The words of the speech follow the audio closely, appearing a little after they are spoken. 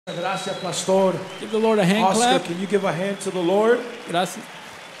Gracias, Pastor. Give the Lord a hand Oscar, clap. can you give a hand to the Lord? Gracias.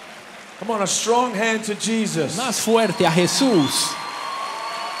 Come on, a strong hand to Jesus. Más fuerte a Jesús.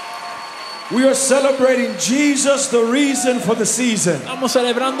 We are celebrating Jesus, the reason for the season. Estamos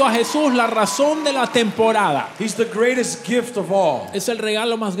celebrando a Jesús, la razón de la temporada. He's the greatest gift of all. Es el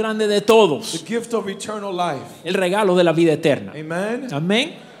regalo más grande de todos. The gift of eternal life. El regalo de la vida eterna. Amen.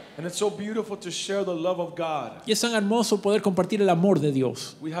 Amén. And it's so beautiful to share the love of God. Y es tan hermoso poder compartir el amor de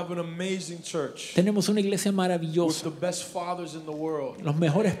Dios. We have an amazing church. Tenemos una iglesia maravillosa. With the best fathers in the world. Los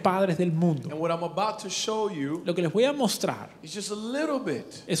mejores padres del mundo. And what I'm about to show you, lo que les voy a mostrar, is just a little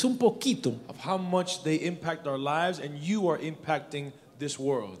bit. Es un poquito. Of how much they impact our lives, and you are impacting this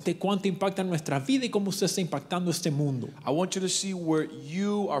world. De cuánto impacta nuestra vida y cómo usted está impactando este mundo. I want you to see where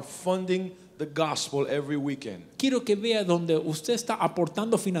you are funding the gospel every weekend. Quiero que vea donde usted está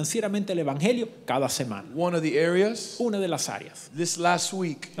aportando financieramente el evangelio cada semana. One of the areas. Una de las áreas. This last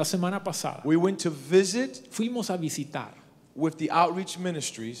week. La semana pasada. We went to visit. Fuimos a visitar. With the outreach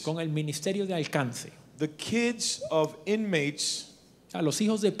ministries. Con el ministerio de alcance. The kids of inmates. A los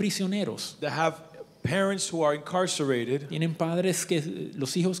hijos de prisioneros. That have parents who are incarcerated. Tienen padres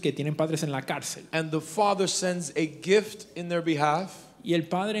los hijos que tienen padres en la cárcel. And the father sends a gift in their behalf. Y el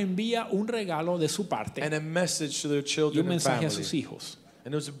padre envía un regalo de su parte. And a message to their children y un mensaje and a sus hijos.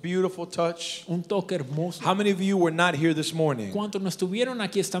 And it was a beautiful touch. Un toque hermoso. How many of you were not here this morning? ¿Cuántos no estuvieron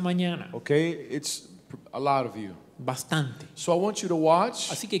aquí esta mañana? Okay, it's a lot of you. Bastante. So I want you to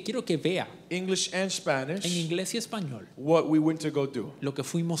watch. Así que quiero que vea. English and Spanish. En inglés y español. What we went to go do. Lo que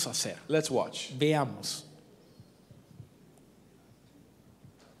fuimos a hacer. Let's watch. Veamos.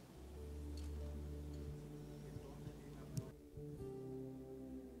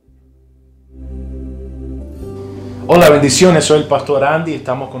 Hola, bendiciones, soy el pastor Andy,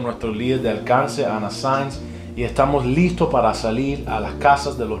 estamos con nuestro líder de alcance, Ana Sainz, y estamos listos para salir a las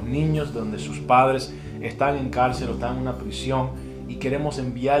casas de los niños donde sus padres están en cárcel o están en una prisión y queremos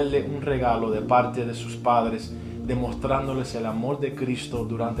enviarle un regalo de parte de sus padres demostrándoles el amor de Cristo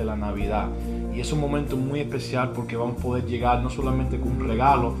durante la Navidad. Y es un momento muy especial porque vamos a poder llegar no solamente con un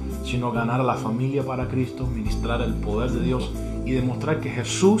regalo, sino ganar a la familia para Cristo, ministrar el poder de Dios y demostrar que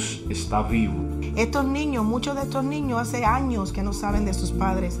Jesús está vivo. Estos niños, muchos de estos niños hace años que no saben de sus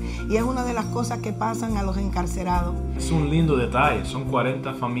padres y es una de las cosas que pasan a los encarcelados. Es un lindo detalle, son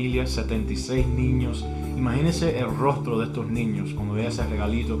 40 familias, 76 niños. Imagínense el rostro de estos niños cuando vean ese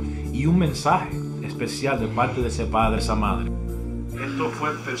regalito y un mensaje especial de parte de ese padre, esa madre. Esto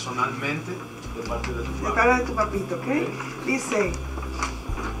fue personalmente de parte de tu padre. De cara de tu papito, ¿ok? Dice,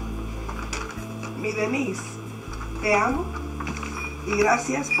 mi Denise, te amo y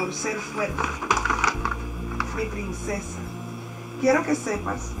gracias por ser fuerte, mi princesa. Quiero que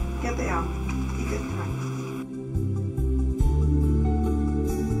sepas que te amo y te extraño.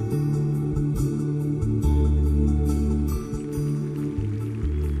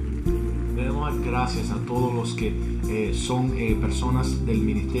 Gracias a todos los que son personas del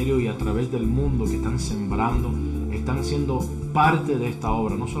ministerio y a través del mundo que están sembrando, están siendo parte de esta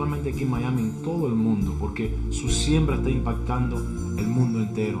obra, no solamente aquí en Miami, en todo el mundo, porque su siembra está impactando el mundo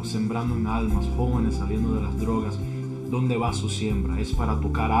entero, sembrando en almas, jóvenes saliendo de las drogas. ¿Dónde va su siembra? Es para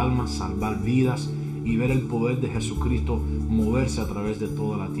tocar almas, salvar vidas y ver el poder de Jesucristo moverse a través de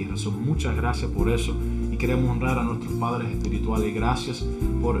toda la tierra. Muchas gracias por eso. Queremos honrar a nuestros padres espirituales. Gracias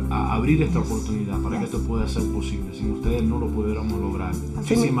por abrir esta oportunidad para que esto pueda ser posible. Sin ustedes no lo pudiéramos lograr.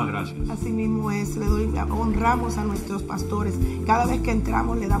 Muchísimas gracias. Así mismo es. Honramos a nuestros pastores. Cada vez que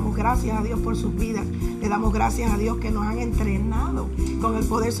entramos le damos gracias a Dios por sus vidas. Le damos gracias a Dios que nos han entrenado con el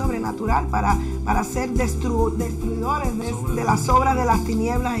poder sobrenatural para ser destruidores de las obras de las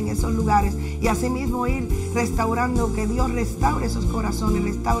tinieblas en esos lugares. Y así mismo ir restaurando, que Dios restaure esos corazones,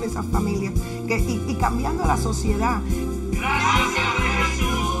 restaure esas familias y cambiando la sociedad. Gracias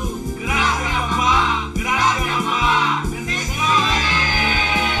Jesús, gracias papá, gracias mamá, bendiciones.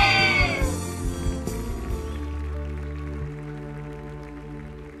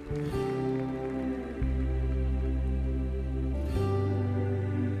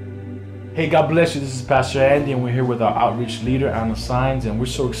 Hey, God bless you. This is Pastor Andy, and we're here with our outreach leader, Ana Sainz, and we're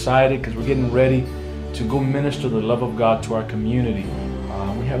so excited because we're getting ready to go minister the love of God to our community.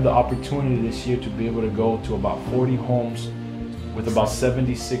 We have the opportunity this year to be able to go to about 40 homes with about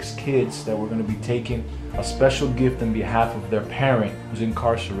 76 kids that we're going to be taking a special gift on behalf of their parent who's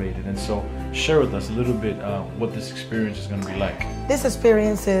incarcerated. And so share with us a little bit what this experience is going to be like. This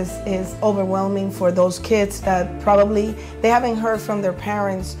experience is overwhelming for those kids that probably they haven't heard from their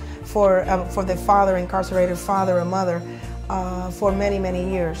parents for the father, incarcerated father or mother for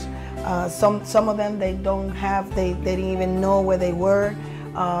many years. Some of them they didn't even know where they were.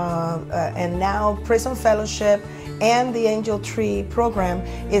 and now Prison Fellowship and the Angel Tree program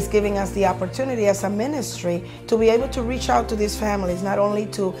is giving us the opportunity as a ministry to be able to reach out to these families, not only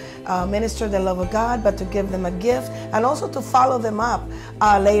to minister the love of God, but to give them a gift and also to follow them up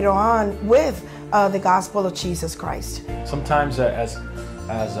later on with the gospel of Jesus Christ. Sometimes as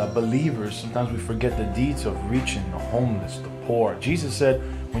believers, sometimes we forget the deeds of reaching the homeless, the poor. Jesus said,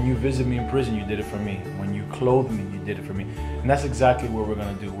 when you visit me in prison, you did it for me. When you clothe me, you did it for me. And that's exactly what we're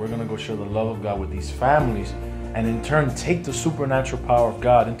going to do. We're going to go share the love of God with these families and in turn take the supernatural power of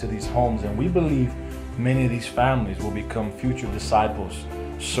God into these homes. And we believe many of these families will become future disciples,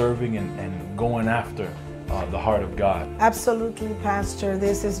 serving and going after the heart of God. Absolutely, Pastor.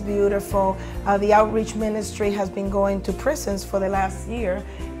 This is beautiful. The outreach ministry has been going to prisons for the last year,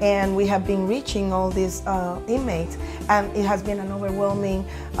 and we have been reaching all these inmates, and it has been an overwhelming.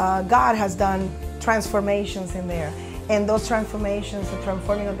 God has done transformations in there, and those transformations are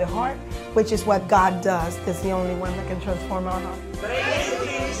transforming of the heart, which is what God does. That's the only one that can transform our heart. Thank you,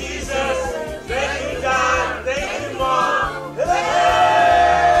 King Jesus. Thank you, God. Thank you, Mom.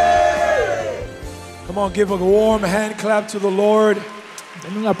 Come on, give a warm hand clap to the Lord.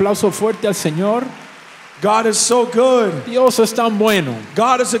 Den un aplauso fuerte al Señor. God is so good. Dios es tan bueno.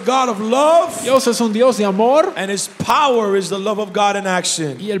 God is a God of love. Dios es un Dios de amor. And His power is the love of God in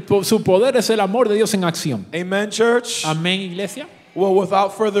action. Y su poder es el amor de Dios en acción. Amen, church. Amén, iglesia. Well,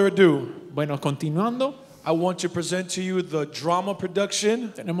 without further ado, Bueno, continuando, I want to present to you the drama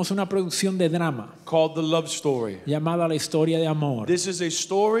production tenemos una producción de drama called The Love Story. llamada La Historia de Amor. This is a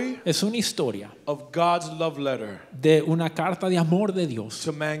story Es una historia of God's love letter de una carta de amor de Dios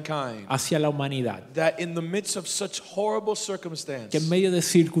to mankind. hacia la humanidad, That in the midst of such horrible que circumstance, en medio de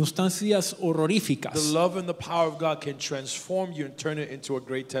circunstancias the horroríficas, love and the power of God can transform you and turn it into a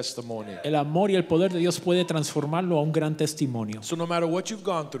great testimony. el amor y el poder de Dios puede transformarlo a un gran testimonio. So no matter what you've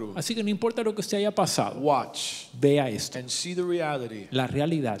gone through, Así que no importa lo que usted haya pasado, watch vea esto, and see the reality la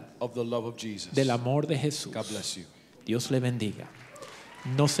realidad of the love of Jesus. del amor de Jesús. God bless you. Dios le bendiga.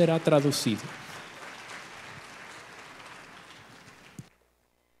 No será traducido.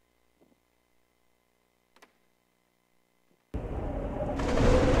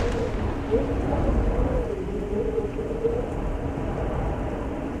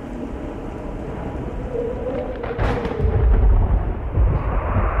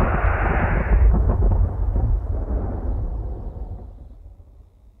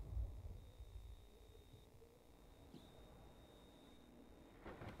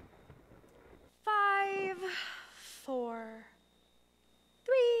 Five, four,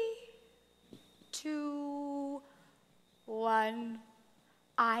 three, two, one.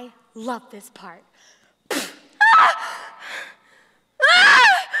 I love this part.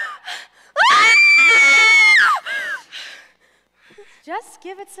 Just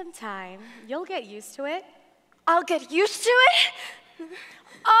give it some time. You'll get used to it. I'll get used to it?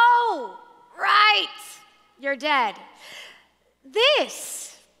 Oh, right. You're dead.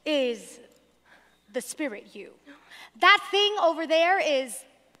 This is the spirit you. That thing over there is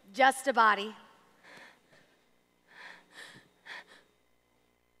just a body.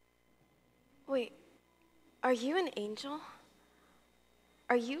 Wait, are you an angel?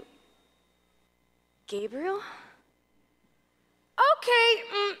 Are you Gabriel?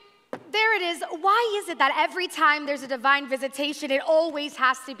 Okay, there it is. Why is it that every time there's a divine visitation, it always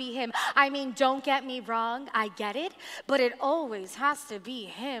has to be him? I mean, don't get me wrong, I get it, but it always has to be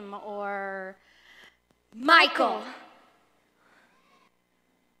him or Michael.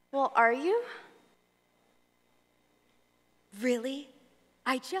 Well, are you? Really?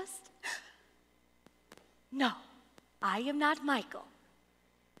 No, I am not Michael.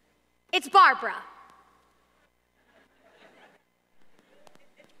 It's Barbara.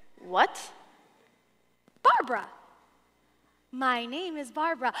 What? Barbara. My name is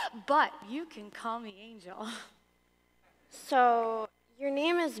Barbara, but you can call me Angel. So, your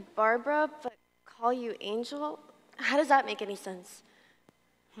name is Barbara, but call you Angel? How does that make any sense?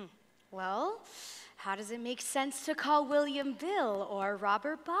 Well, how does it make sense to call William Bill or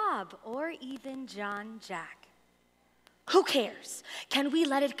Robert Bob or even John Jack? Who cares? Can we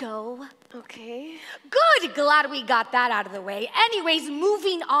let it go? Okay. Good, glad we got that out of the way. Anyways,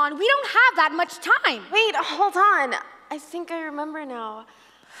 moving on. We don't have that much time. Wait, hold on. I think I remember now.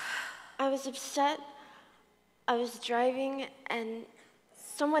 I was upset. I was driving and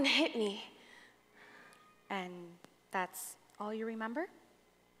someone hit me. And that's all you remember?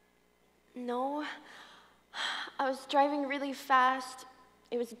 No. I was driving really fast.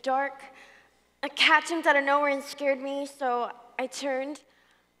 It was dark. A cat jumped out of nowhere and scared me, so I turned.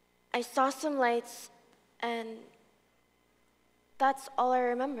 I saw some lights, and that's all I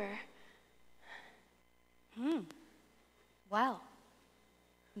remember. Well,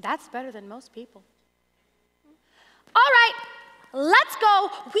 that's better than most people. All right, let's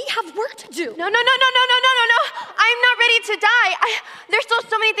go. We have work to do. No. I'm not ready to die. There's still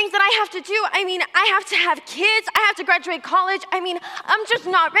so many things that I have to do. I mean, I have to have kids. I have to graduate college. I mean, I'm just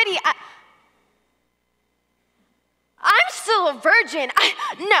not ready. I'm still a virgin.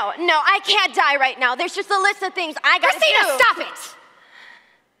 No, I can't die right now. There's just a list of things I gotta Christina, do. stop it!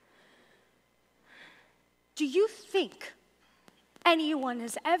 Do you think anyone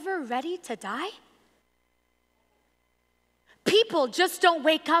is ever ready to die? People just don't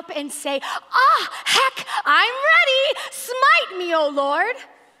wake up and say, heck, I'm ready. Smite me, O Lord.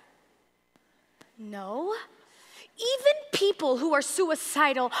 No. Even people who are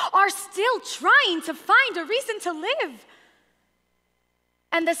suicidal are still trying to find a reason to live.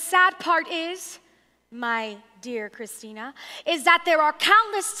 And the sad part is, my dear Christina, is that there are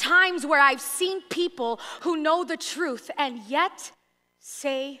countless times where I've seen people who know the truth and yet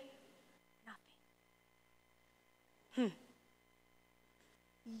say nothing.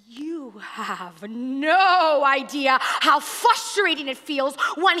 You have no idea how frustrating it feels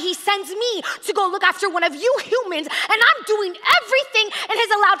when he sends me to go look after one of you humans, and I'm doing everything in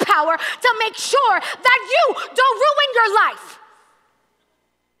his allowed power to make sure that you don't ruin your life.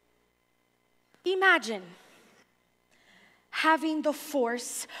 Imagine having the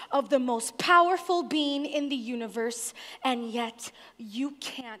force of the most powerful being in the universe, and yet you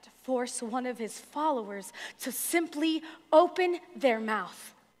can't force one of his followers to simply open their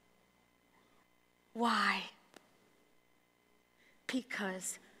mouth. Why?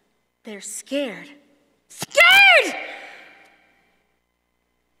 Because they're scared. Scared!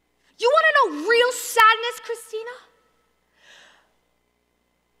 You want to know real sadness, Christina?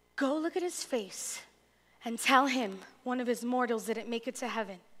 Go look at his face and tell him one of his mortals didn't make it to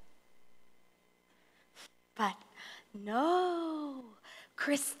heaven. But no,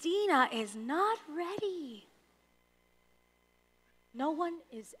 Christina is not ready. No one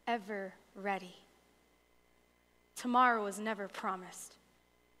is ever ready. Tomorrow is never promised.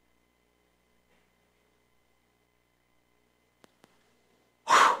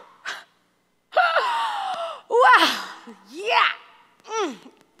 Wow, yeah,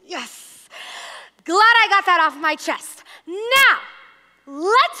 yes. Glad I got that off my chest. Now,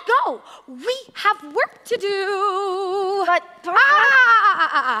 let's go. We have work to do. But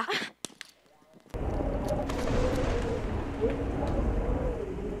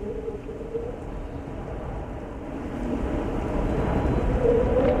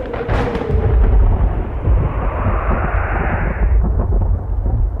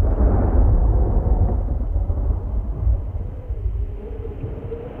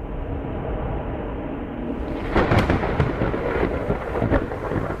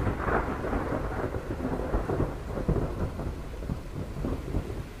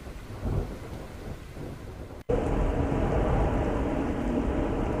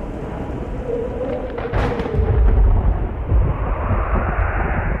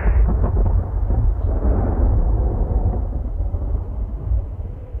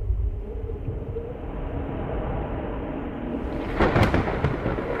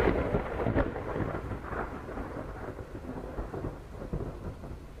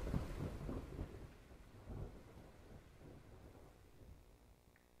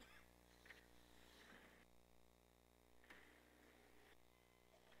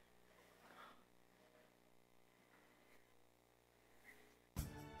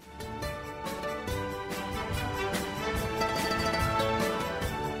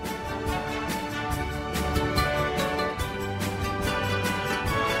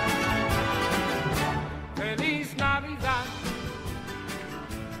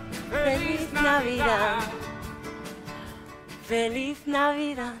Feliz Navidad. Feliz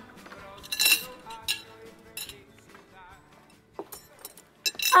Navidad.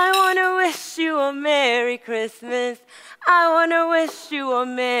 I want to wish you a Merry Christmas. I want to wish you a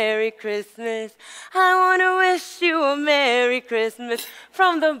Merry Christmas. I want to wish you a Merry Christmas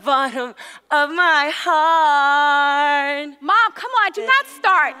from the bottom of my heart. Mom, come on, do not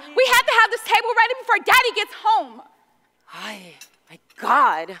start. We have to have this table ready before Daddy gets home. Ay, my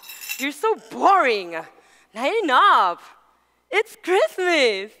God, you're so boring. Lighten up. It's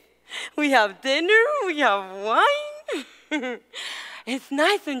Christmas. We have dinner, we have wine. It's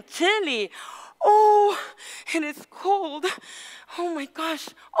nice and chilly. Oh, and it's cold. Oh my gosh.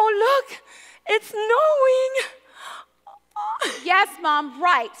 Oh, look, it's snowing. Yes, Mom,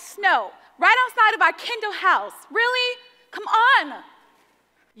 right, snow. Right outside of our Kendall house. Really? Come on.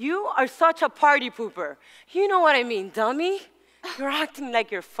 You are such a party pooper. You know what I mean, dummy. You're acting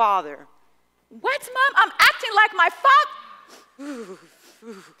like your father. What, Mom? I'm acting like my father.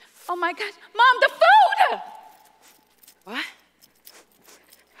 Oh my gosh. Mom, the food! What?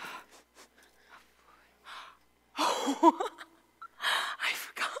 Oh, I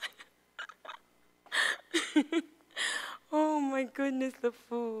forgot. Oh my goodness, the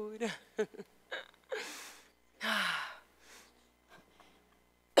food.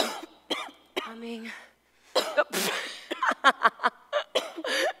 Coming.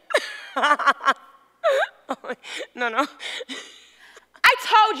 No. I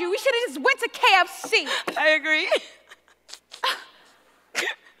told you, we should have just went to KFC. I agree.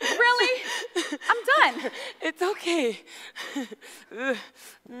 Really? I'm done. It's okay.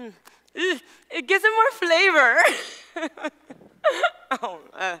 It gives it more flavor. Oh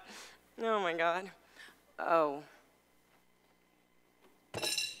my God. Oh.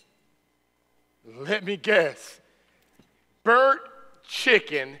 Let me guess. Burnt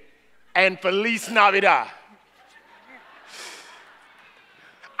chicken and Feliz Navidad.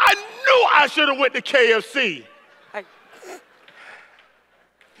 I knew I should have went to KFC.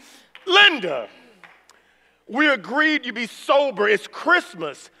 Linda, we agreed you'd be sober. It's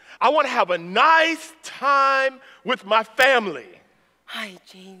Christmas. I want to have a nice time with my family. Hi,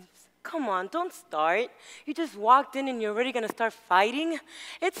 James. Come on, don't start. You just walked in and you're already going to start fighting?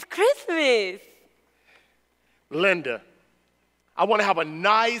 It's Christmas. Linda, I want to have a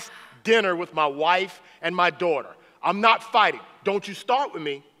nice dinner with my wife and my daughter. I'm not fighting. Don't you start with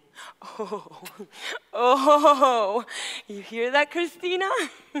me. Oh, you hear that, Christina?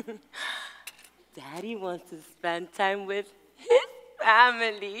 Daddy wants to spend time with his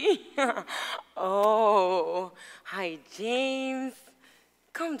family. Oh, hi, James.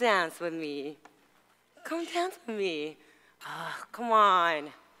 Come dance with me. Come dance with me. Oh, come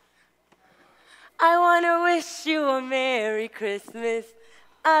on. I want to wish you a Merry Christmas.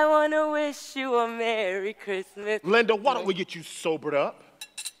 I want to wish you a Merry Christmas. Linda, why don't we get you sobered up?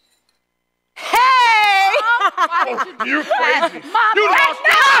 Hey! Why did you do You that? crazy. Mom, You lost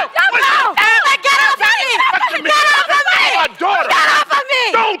No! Get off of me! Get off of me! my daughter. Get off of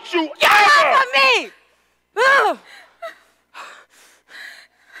me! Don't you Get ever. off of me! Ugh.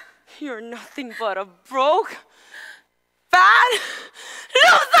 You're nothing but a broke, fat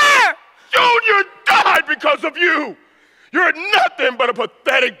loser! Junior died because of you. You're nothing but a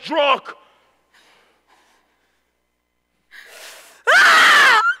pathetic drunk.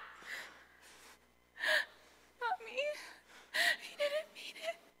 Ah! Mommy, he didn't mean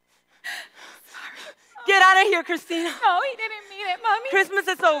it. Sorry. Get out of here, Christina. No, he didn't mean it, Mommy. Christmas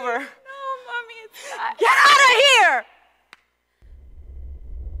is over. No, Mommy, it's not. Get out of here!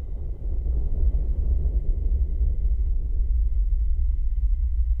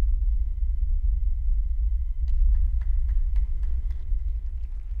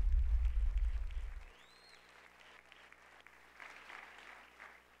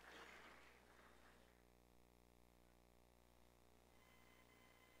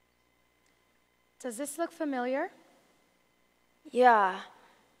 Does this look familiar? Yeah.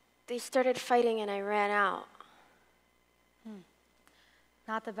 They started fighting and I ran out.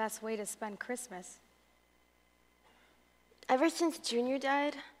 Not the best way to spend Christmas. Ever since Junior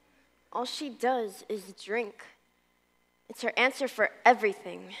died, all she does is drink. It's her answer for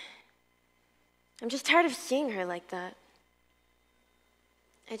everything. I'm just tired of seeing her like that.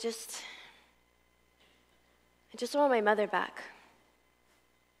 I just want my mother back.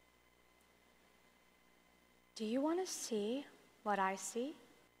 Do you want to see what I see?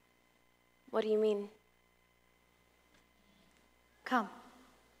 What do you mean? Come.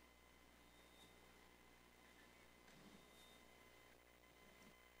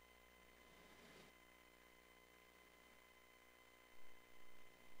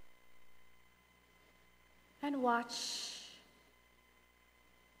 And watch.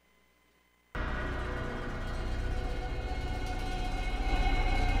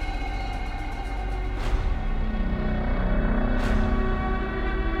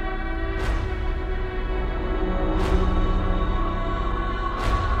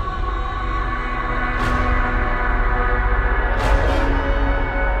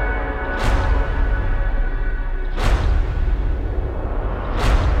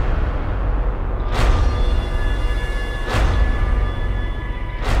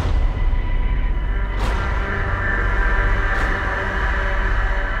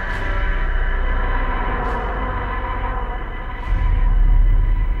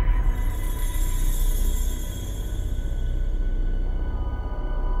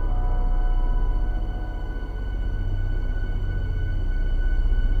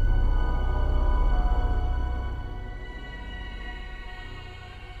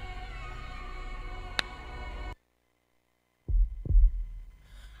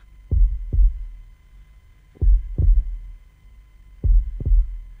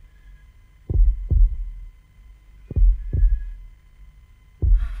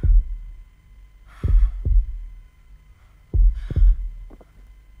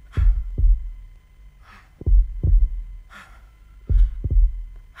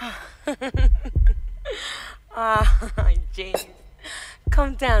 James.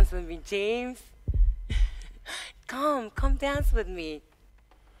 Come dance with me, James. Come dance with me.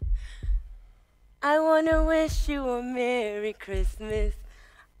 I wanna wish you a Merry Christmas.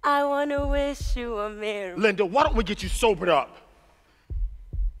 I wanna wish you a Merry... Linda, why don't we get you sobered up?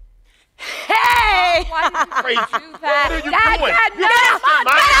 Hey! Why did you Crazy. do that? What are you Dad, doing? Dad, You Dad, lost your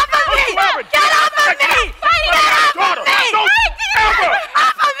mind? Get off of me! Whatsoever. Get off of me! Get off Daughter, of me! don't ever!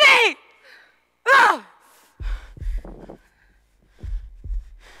 Off of me! Ugh.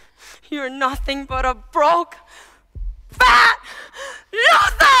 You're nothing but a broke, fat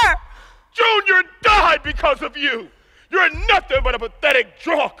loser! Junior died because of you. You're nothing but a pathetic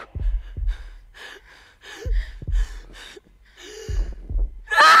drunk.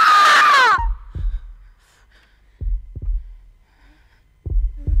 Ah!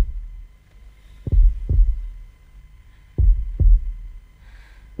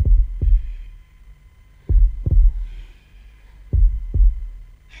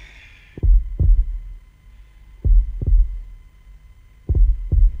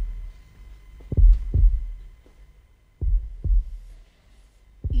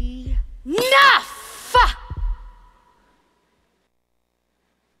 Enough!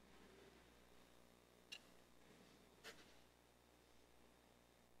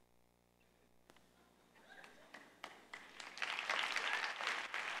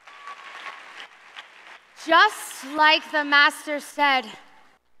 Just like the master said,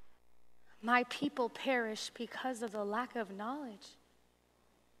 my people perish because of the lack of knowledge.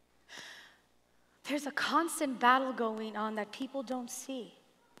 There's a constant battle going on that people don't see.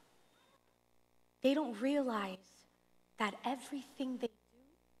 They don't realize that everything they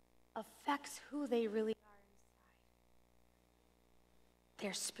do affects who they really are inside,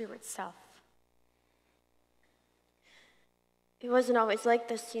 their spirit self. It wasn't always like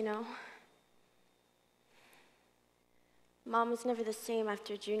this, you know. Mom was never the same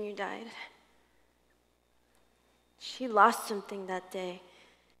after Junior died. She lost something that day.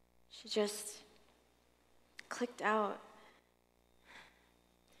 She just clicked out.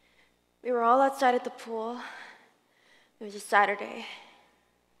 We were all outside at the pool. It was a Saturday.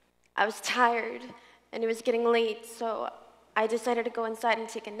 I was tired, and it was getting late, so I decided to go inside and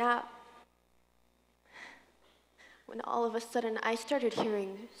take a nap. When all of a sudden, I started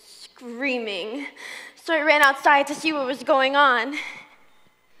hearing screaming. So I ran outside to see what was going on.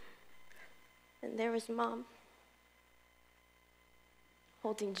 And there was Mom,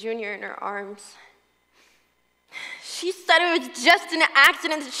 holding Junior in her arms. She said it was just an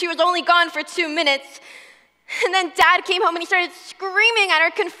accident, that she was only gone for 2 minutes. And then Dad came home and he started screaming at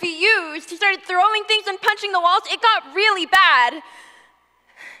her, confused. He started throwing things and punching the walls. It got really bad.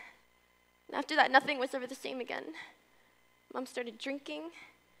 And after that, nothing was ever the same again. Mom started drinking.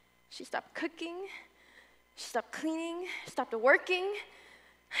 She stopped cooking. She stopped cleaning. Stopped working.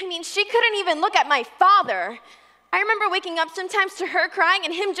 I mean, she couldn't even look at my father. I remember waking up sometimes to her crying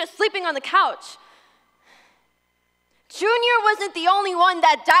and him just sleeping on the couch. Junior wasn't the only one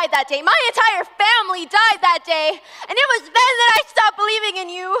that died that day. My entire family died that day. And it was then that I stopped believing in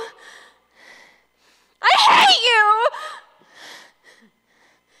you. I hate you!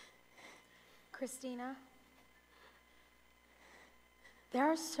 Christina, there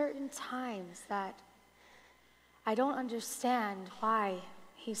are certain times that I don't understand why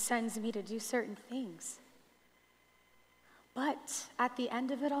he sends me to do certain things. But at the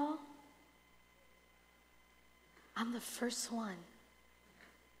end of it all, I'm the first one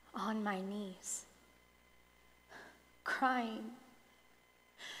on my knees, crying,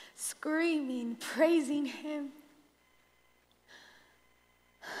 screaming, praising him.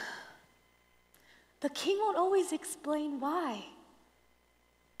 The king won't always explain why,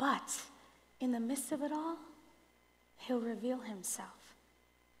 but in the midst of it all, he'll reveal himself.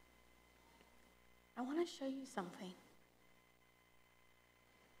 I want to show you something.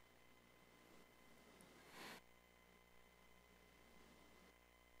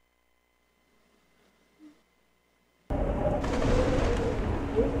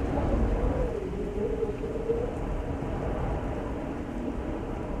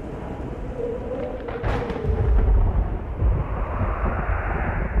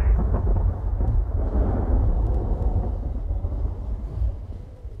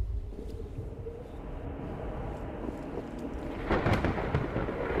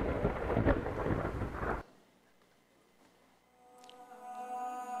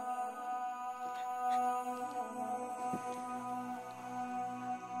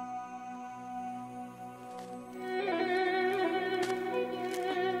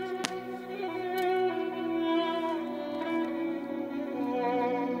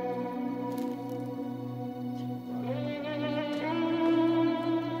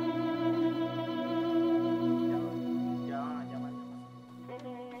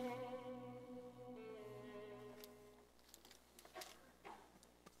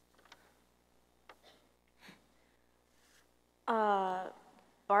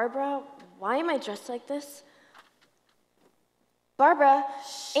 Barbara, why am I dressed like this? Barbara,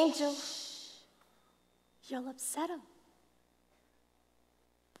 Angel. You'll upset him.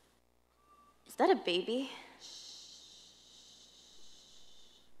 Is that a baby?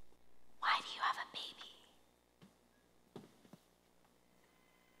 Why do you have a baby?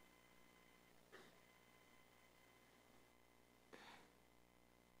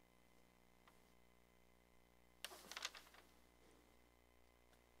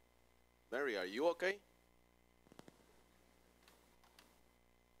 Mary, are you okay?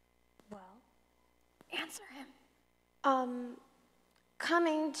 Well, answer him.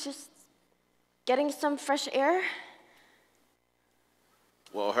 Coming, just getting some fresh air.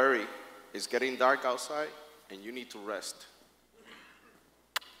 Well, hurry. It's getting dark outside, and you need to rest.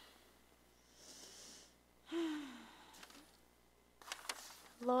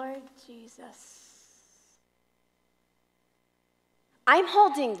 Lord Jesus. I'm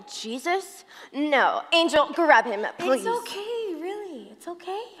holding Jesus? No, Angel, grab him, please. It's okay, really. It's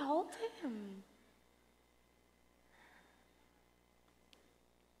okay. Hold him.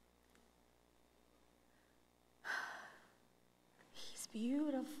 He's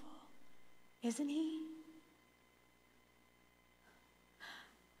beautiful, isn't he?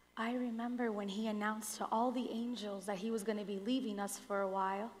 I remember when he announced to all the angels that he was going to be leaving us for a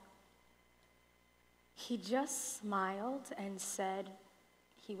while. He just smiled and said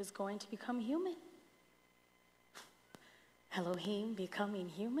he was going to become human. Elohim becoming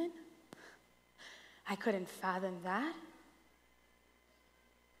human? I couldn't fathom that.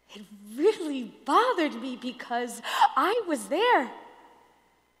 It really bothered me because I was there.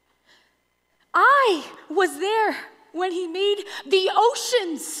 I was there when he made the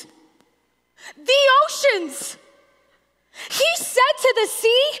oceans. The oceans! He said to the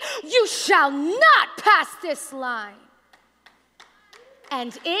sea, "You shall not pass this line."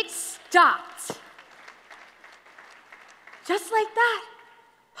 And it stopped. Just like that.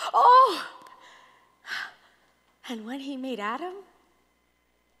 Oh! And when he made Adam,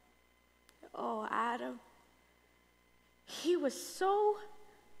 oh, Adam, he was so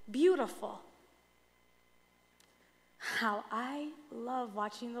beautiful. How I love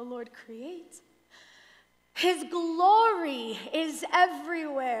watching the Lord create. His glory is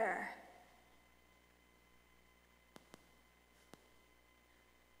everywhere.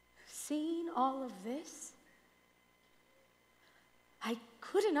 Seeing all of this, I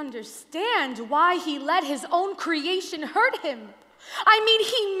couldn't understand why he let his own creation hurt him. I mean,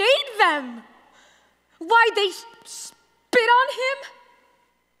 he made them. Why they spit on him?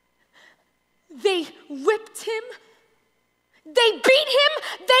 They whipped him. They beat him.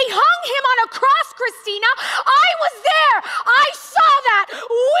 They hung him on a cross, Christina. I was there. I saw that.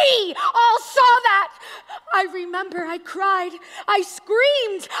 We all saw that. I remember I cried. I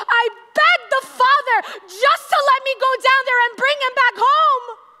screamed. I begged the Father just to let me go down there and bring him back home.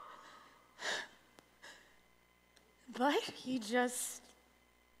 But he just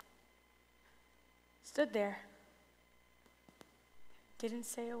stood there. Didn't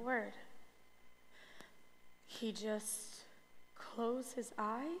say a word. He just closed his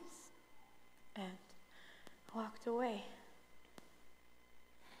eyes and walked away.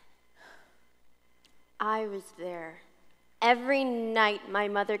 I was there. Every night my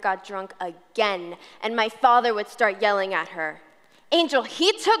mother got drunk again, and my father would start yelling at her. Angel,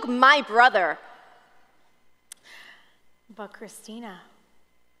 he took my brother. But Christina,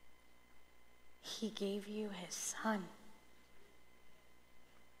 he gave you his son.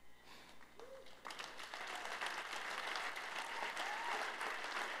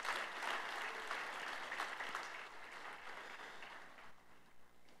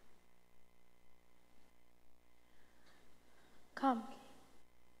 Come.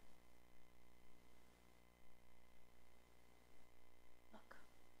 Look.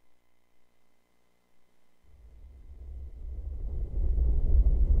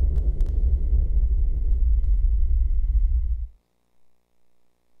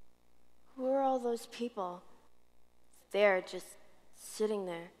 Who are all those people? They're just sitting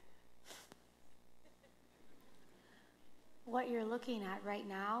there. What you're looking at right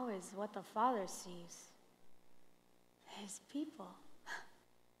now is what the Father sees. His people.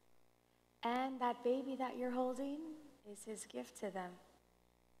 And that baby that you're holding is his gift to them.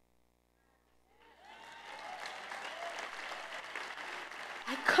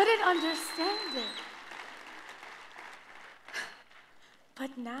 I couldn't understand it.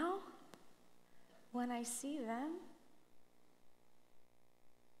 But now, when I see them,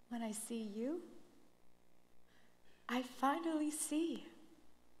 when I see you, I finally see.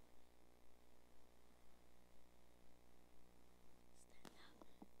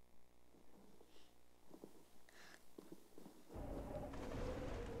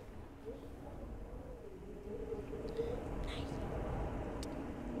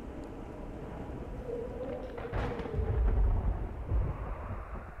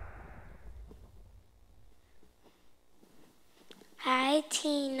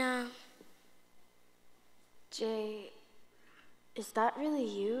 Tina. Jay, is that really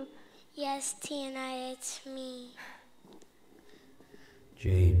you? Yes, Tina, it's me.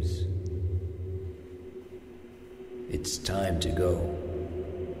 James, it's time to go.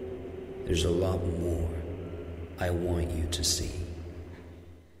 There's a lot more I want you to see.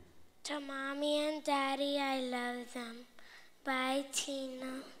 To Mommy and Daddy, I love them. Bye,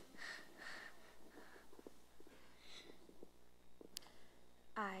 Tina.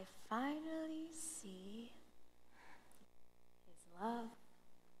 I finally see his love.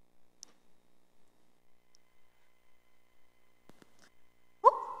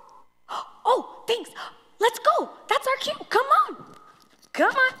 Oh, thanks. Let's go. That's our cue. Come on.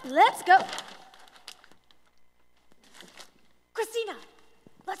 Come on. Let's go. Christina,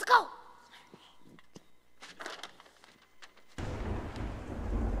 let's go.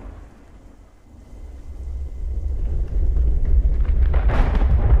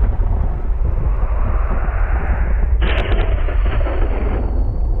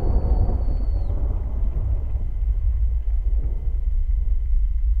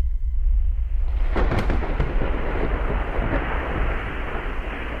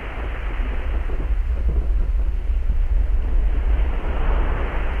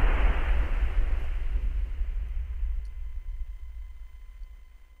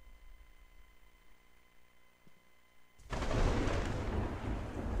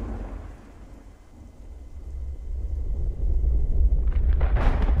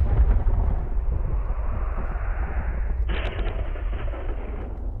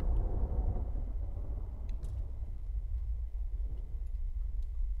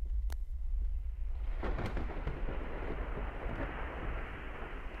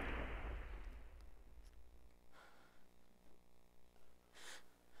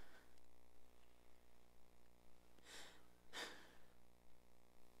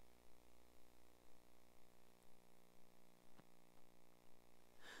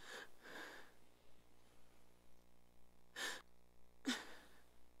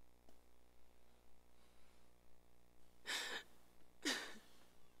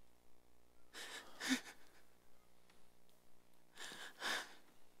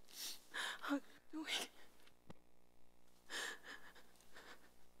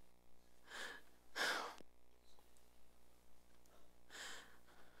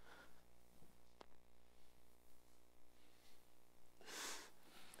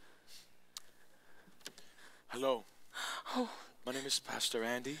 Hello. Oh. My name is Pastor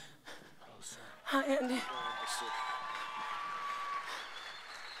Andy. Hello, sir. Hi, Andy.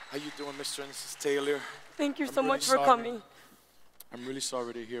 How you doing, Mr. and Mrs. Taylor? Thank you I'm so really much for sorry. coming. I'm really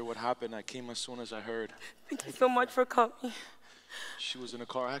sorry to hear what happened. I came as soon as I heard. Thank you so much for coming. She was in a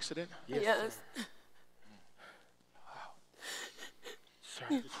car accident? Yes. Wow. Sir,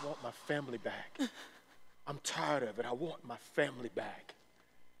 I just want my family back. I'm tired of it. I want my family back.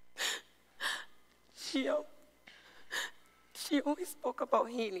 She always spoke about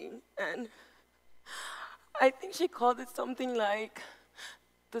healing, and I think she called it something like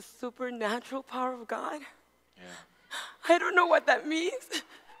the supernatural power of God. Yeah. I don't know what that means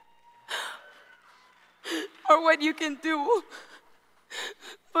or what you can do,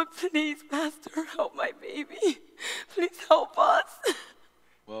 but please, Pastor, help my baby. Please help us.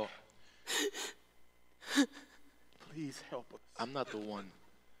 Well, please help us. I'm not the one,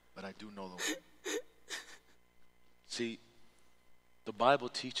 but I do know the one. See, the Bible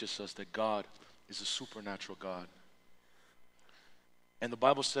teaches us that God is a supernatural God. And the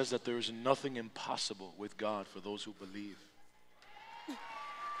Bible says that there is nothing impossible with God for those who believe.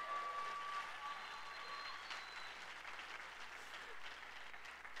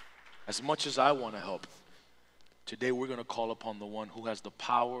 As much as I want to help, today we're going to call upon the one who has the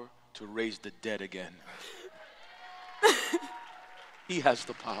power to raise the dead again. He has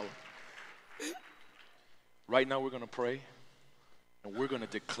the power. Right now we're going to pray, and we're going to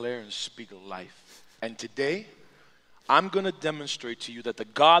declare and speak life. And today, I'm going to demonstrate to you that the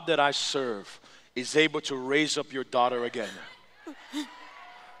God that I serve is able to raise up your daughter again.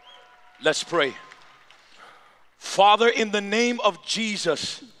 Let's pray. Father, in the name of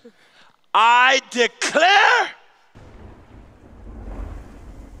Jesus, I declare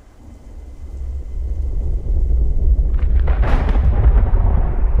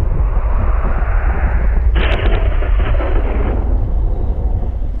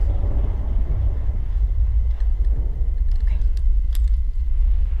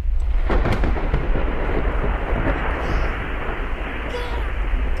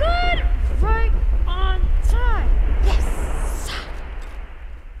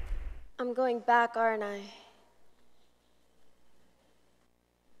I'm going back, aren't I?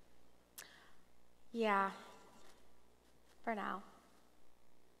 Yeah. For now.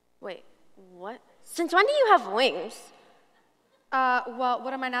 Wait, what? Since when do you have wings? Well,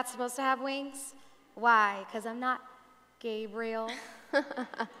 what am I not supposed to have wings? Why? Because I'm not Gabriel.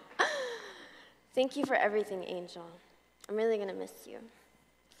 Thank you for everything, Angel. I'm really gonna miss you.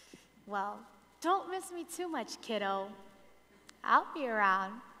 Well, don't miss me too much, kiddo. I'll be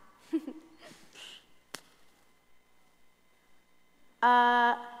around.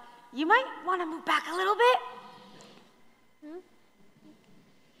 You might want to move back a little bit.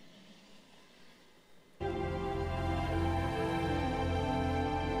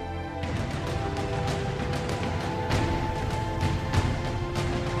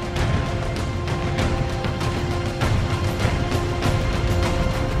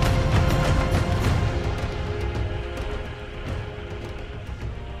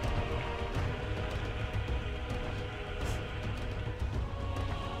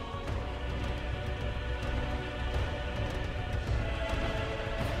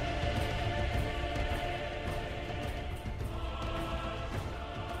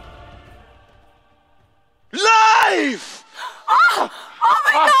 Life! Oh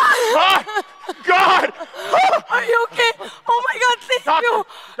my God! God! Are you okay? Oh my God, thank you.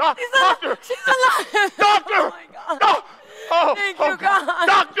 Doctor! She's alive. Doctor! Oh my God. Oh, Thank you, God.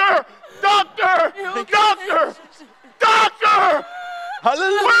 Doctor! Doctor! You okay? Doctor! Doctor!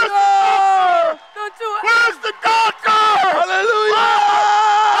 Hallelujah! Don't do it. Where's the doctor? Hallelujah!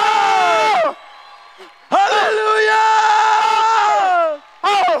 Hallelujah!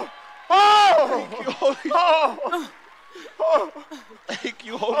 Oh! Oh! Thank you, Holy Spirit. Oh! Thank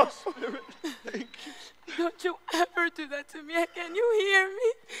you, Holy Spirit. Thank you. Don't you ever do that to me. Can you hear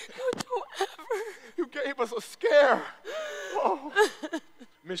me? Don't you ever. You gave us a scare. Oh.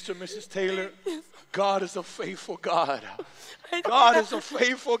 Mr. and Mrs. Taylor, God is a faithful God. God is a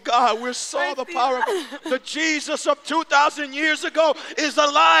faithful God. We saw the power of the Jesus of 2,000 years ago is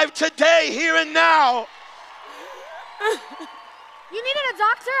alive today, here and now. You needed a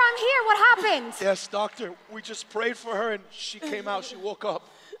doctor? I'm here. What happened? Yes, doctor. We just prayed for her and she came out. She woke up.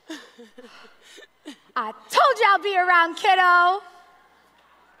 I told you I'll be around, kiddo.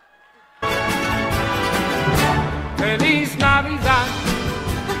 Feliz Navidad.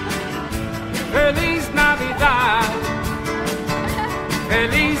 Feliz Navidad.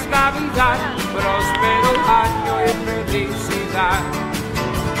 Feliz Navidad. Próspero año y felicidad.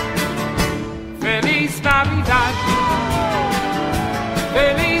 Feliz Navidad.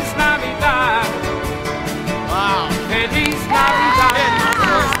 Feliz Navidad. Wow. Feliz Navidad.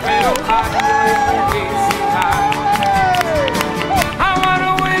 Próspero año y felicidad. I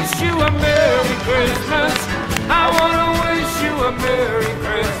wanna wish you a Merry Christmas. I wanna wish you a Merry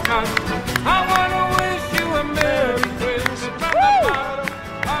Christmas. I wanna wish you a Merry Christmas from the bottom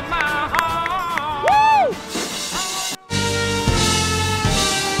of my heart. Woo!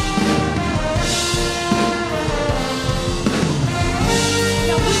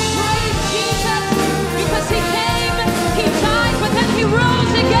 Now we praise Jesus because He came, He died, but then He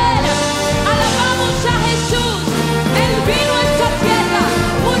rose again. Alabamos a Jesús. Él vino a esta tierra,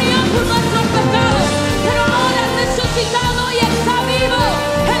 murió por nuestros pecados, pero ahora resucitado y está vivo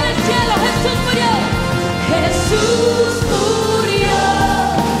en el cielo. Jesús murió. Jesús murió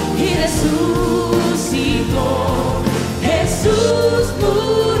y resucitó. Jesús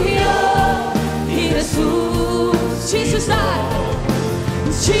murió y resucitó. Jesus died.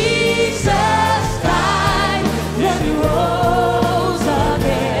 Jesus died and He rose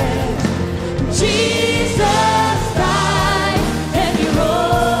again. Jesus died and He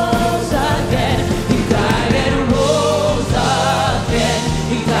rose again. He died and rose again.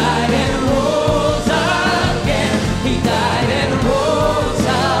 He died and rose again. He died and rose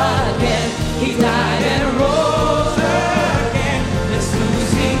again. He died and rose again.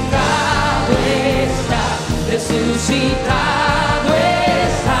 Resucitado está. Resucitado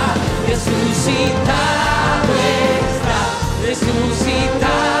está. Resucitado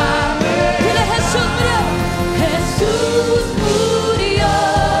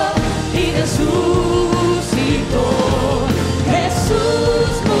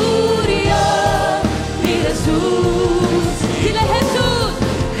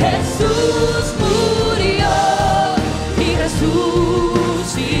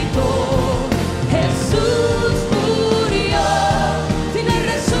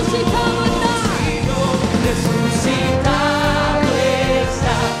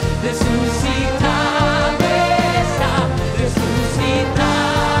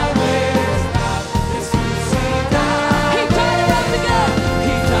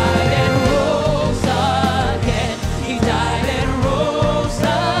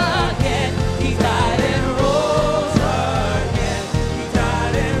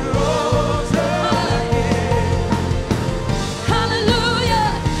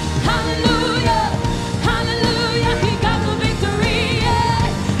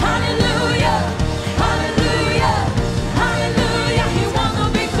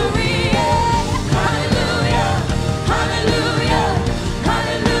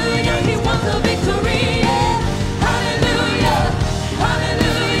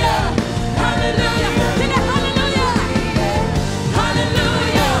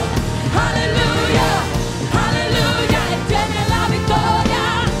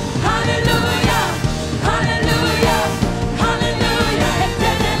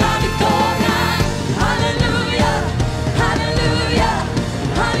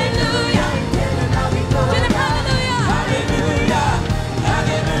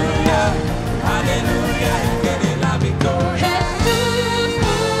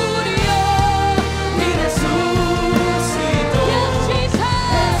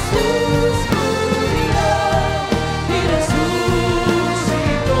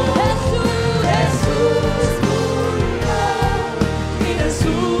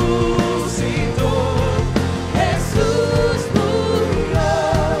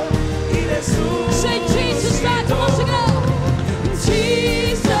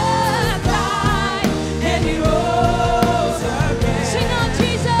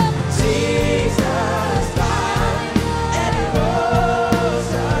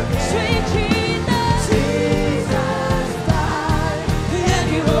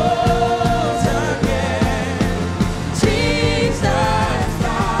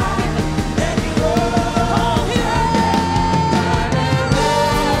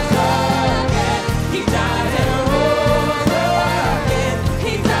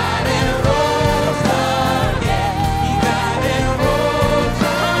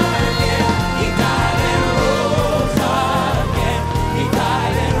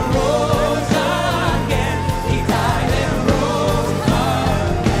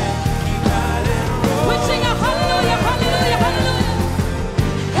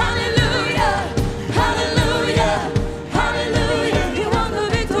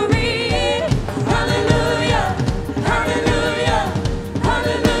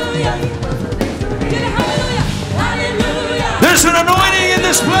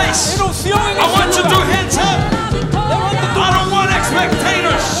this place. Era unción en I want este you to lugar. hands up. Levanta tu I don't mano. want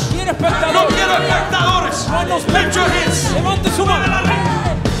spectators. No quiere No espectadores. quiero espectadores. No nos Lift your hands. Levante su mano.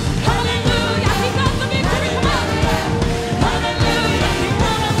 Hallelujah, he got the victory. Come on. Hallelujah, he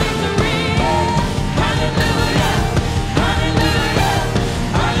won the victory. Hallelujah, hallelujah,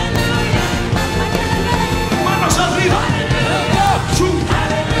 hallelujah. Manos arriba. Shoot.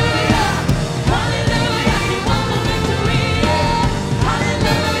 Hallelujah, hallelujah, he won the victory.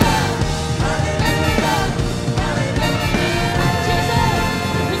 Hallelujah, hallelujah, hallelujah.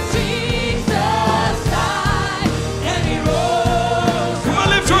 Jesus died and he rose. Come on,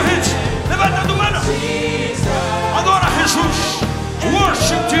 lift your hands. Levanta tu mano. Adora a Jesús.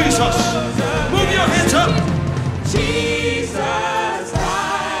 Worship Jesus. Move your hands up. Jesus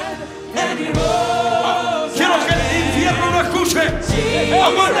died and he rose. Quiero que el infierno lo escuche. I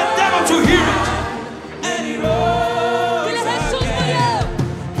want the devil to hear it. And he rose.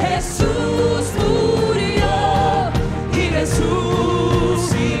 Jesús murió y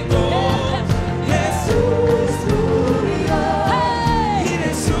resucitó. Jesús murió y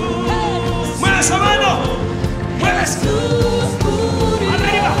resucitó. Mueve esa mano. Mueve. Jesús murió.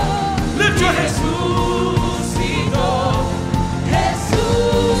 Arriba. Lift your hands. Resucitó.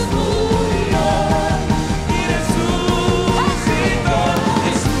 Jesús murió y resucitó.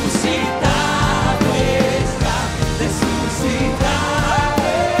 Resucitado está. Resucitado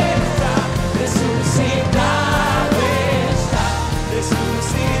está. Resucitado está.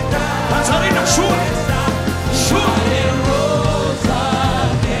 Resucitado. Danzarina, sube. Sube.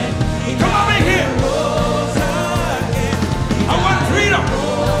 Come on, make here. I want freedom.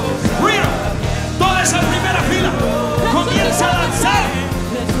 Freedom. Toda esa primera fila. Comienza a danzar.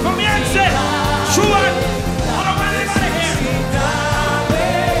 Comience. Suban. I don't want anybody here.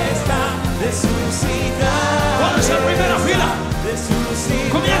 Toda esa primera fila.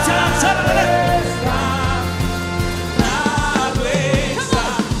 Comienza a danzar.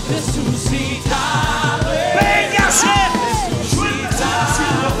 Véngase.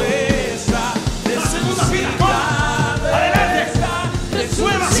 La segunda fila. Corra. Adelante.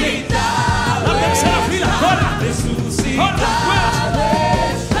 Muévase. La tercera fila. Corra. Corra. Muévase.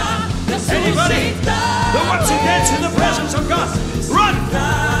 Anybody that wants to dance in the presence of God, run.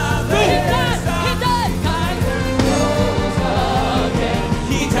 Move.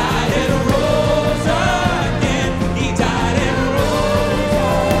 He died and rose again. He died and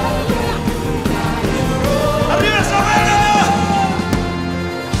rose again. Arriba esa mano.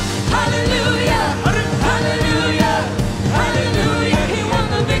 Hallelujah, hallelujah, hallelujah. He won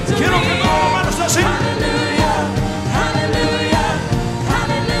the victory. Quiero que muevan las manos así. Hallelujah, hallelujah,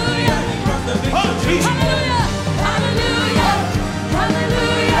 hallelujah. Oh, Jesus. Hallelujah, hallelujah,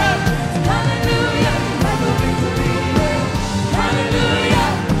 hallelujah, hallelujah. Hallelujah,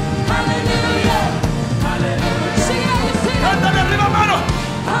 hallelujah, hallelujah. Sing it, sing it. Cántale arriba, mano.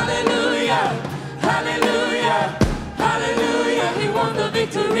 Hallelujah, hallelujah, hallelujah. He won the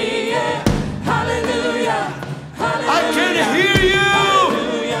victory. Yeah. Hallelujah, hallelujah. I can hear you.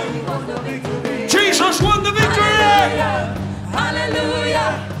 Hallelujah, he won the victory. Jesus won the victory. Hallelujah,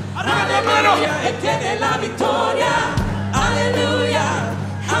 Arriba la mano. hallelujah. Él tiene la victoria. Aleluya,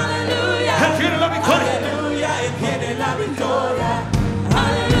 aleluya. Él tiene la victoria. Aleluya, Él tiene la victoria.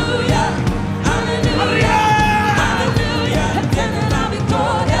 Aleluya, aleluya. Aleluya, Él tiene la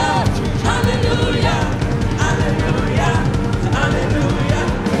victoria. Aleluya, aleluya, aleluya.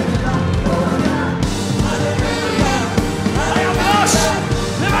 Aleluya, I am lost.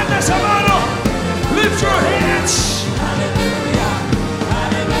 Levanta esa mano. Lift your hands. aleluya,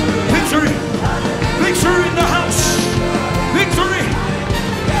 aleluya. Victory. Victory in the house.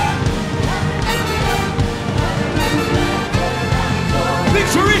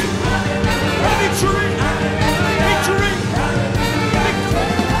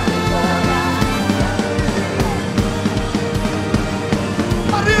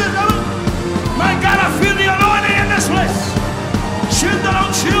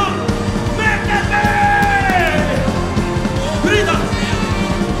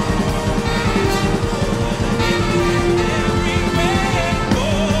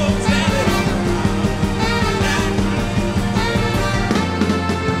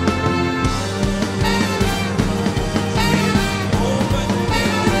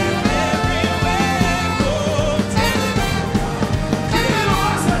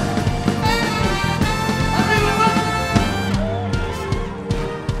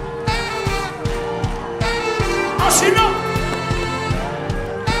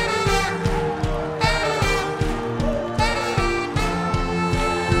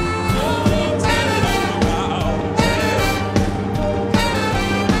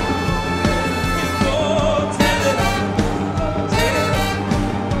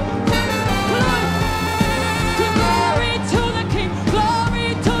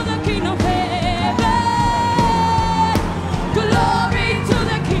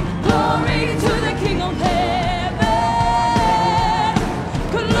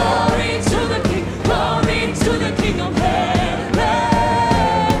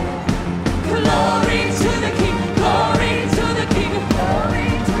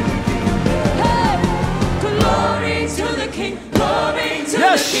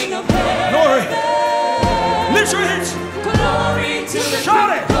 Shout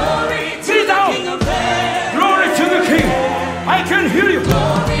it. Sit down. Glory to the King. I can hear you.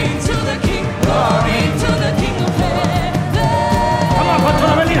 Glory to the King. Glory to the King of heaven. Come on,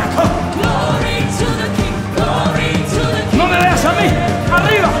 Pastor Melina. Come. Glory to the King. Glory to the King. No me veas a mí.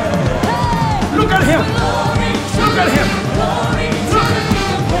 Arriba. Look at him. Look at him. Glory to the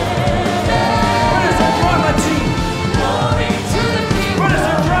King of heaven. What is the drama team? Glory to the King. What is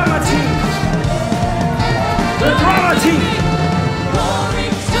the drama team? The drama team. Glory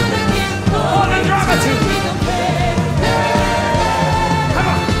to the King. Oh, the drama team. Come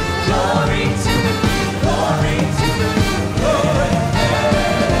on. Glory to the King. Glory to the King.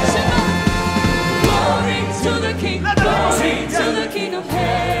 Glory to the King. Glory to the King of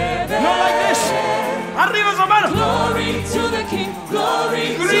heaven. Not like this. Arriba esa mano. Glory to the King. Glory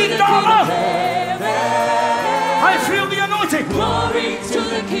to the Grita King of más. heaven. I feel the anointing. Glory to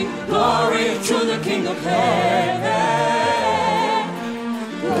the King. Glory to the King of heaven.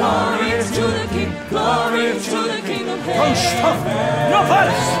 Glory to the King. Glory to the King of Don't stop. heaven. No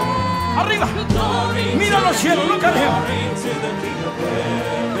pares. Arriba. Mira los cielos. Look at him.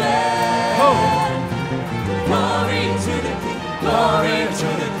 Oh. Glory to the King. Glory to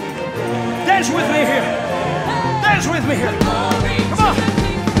the King. Dance with me here. Dance with me here. Come on.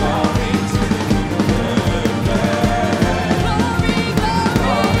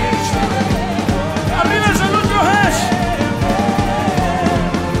 Arriba, salute your hands.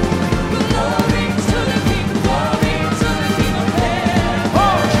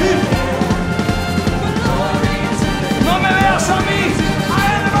 Oh, Jesus. No me veas a mí.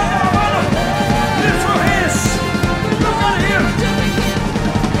 Ahí levanta la mano. Lift your hands. Look at here.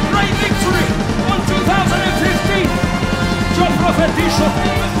 Great victory on 2015. Yo profetizo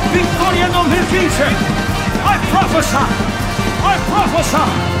victoria en 2015. I prophesy. I prophesy.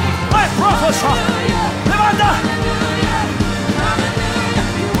 I prophesy. Levanta.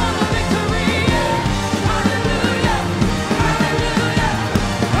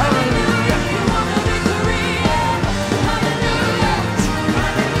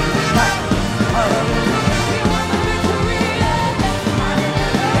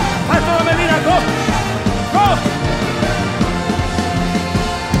 Pastor Medina, go. Go.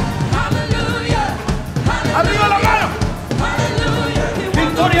 Arriba la mano.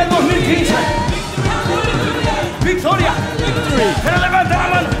 Victoria en 2015. Victoria. Victory. Pero levanta la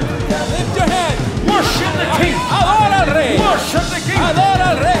mano. Lift your hand. Worship the King. Adora al Rey. Worship the King. Adora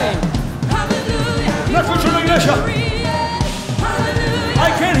al Rey. No escucho la iglesia. I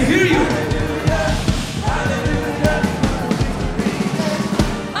can't hear you.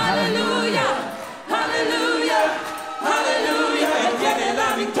 Aleluya, aleluya, aleluya. Él tiene la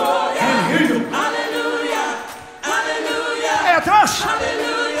victoria. Can't hear you. Aleluya, aleluya. Ahí atrás.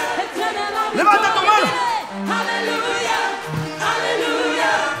 Aleluya, Él tiene la victoria. Levanta tu mano. Aleluya,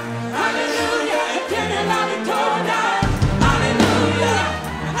 aleluya, aleluya. Él tiene la victoria. Aleluya,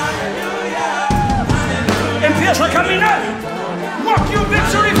 aleluya, aleluya. Empieza a caminar. Walk your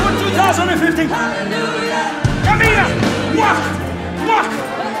victory for 2015. Camina. Walk. Walk.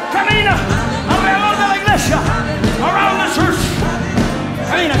 Camina. Alrededor de la iglesia. Around the church.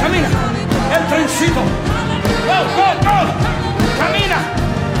 Camina, camina. El trencito. Go, go, go. Camina.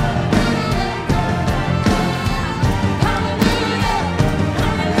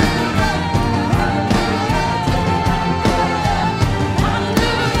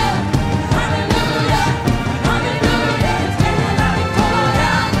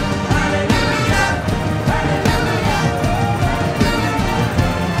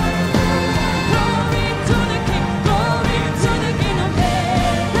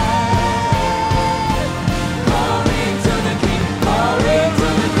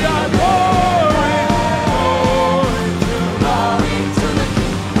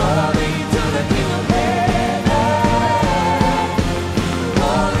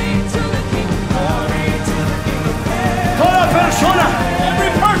 Toda persona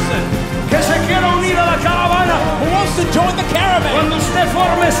que se quiera unir a la caravana, Join the caravan. cuando usted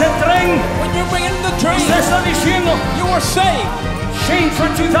forme ese tren, When you're bringing the train, usted está diciendo, you are saying, change for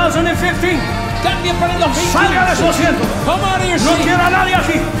 2015. cambia para el 2015. Salga de su asiento. Come out of your No seat. quiero a nadie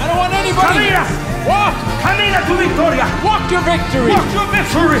aquí. I don't want anybody. Camina. Walk. Camina tu victoria. Walk your victory. Walk your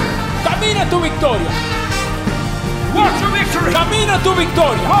victory. Camina tu victoria. Walk your victory. Camina tu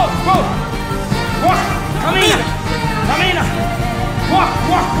victoria. Go, go. Walk. Camina. Camina. Walk,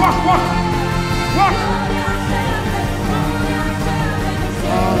 walk, walk, walk. Walk.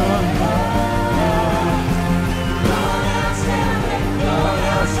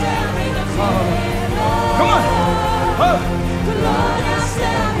 Come on. Oh.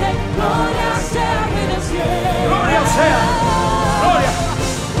 Gloria sea. Gloria.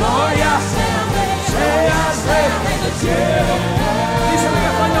 cielo. Díselo en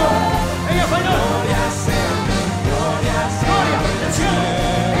español. En español. Gloria sea, gloria sea. Gloria del cielo.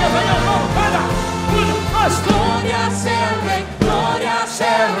 En español, no, venga. Uno, dos. Gloria sea el Rey. Gloria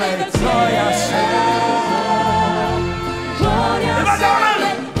sea el Rey del cielo. Gloria sea. Gloria sea el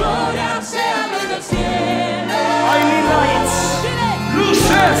Rey. Gloria sea el Rey del cielo. I need lights.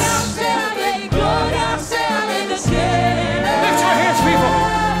 Luces. Gloria sea el Rey del cielo. Lift your hands, people.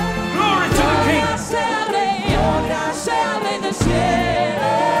 Glory to the King. Gloria sea el Rey. Gloria sea el Rey del cielo.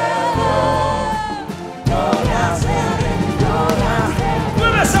 Gloria sea el Rey. Gloria sea.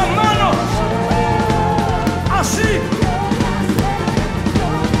 Mueve esas manos. Así.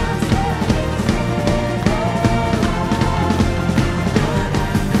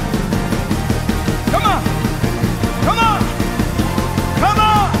 Come on. Come on. Come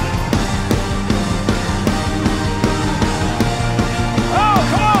on. Oh,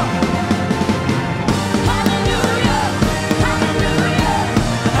 come on. Hallelujah. Hallelujah.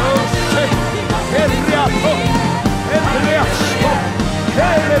 Oh, el riato. El riato.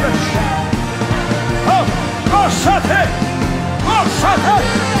 El riato. Oh, gózate. Gózate.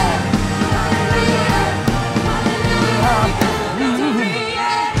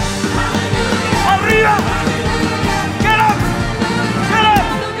 Arriba. Get up. Get up.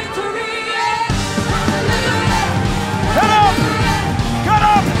 Get up. Get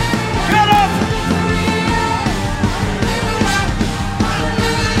up. Get up.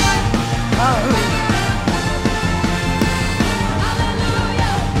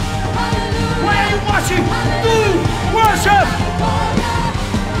 What are you watching? Do worship.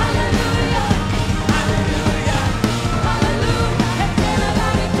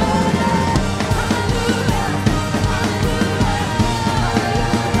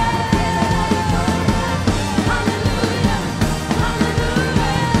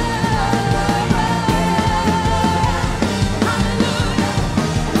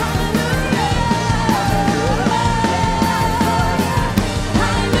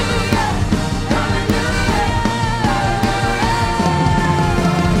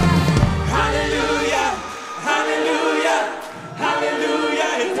 Aleluya, aleluya, aleluya,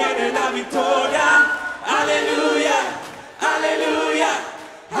 Él tiene la victoria. Aleluya, aleluya,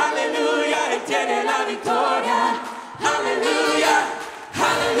 aleluya, Él tiene la victoria. Aleluya,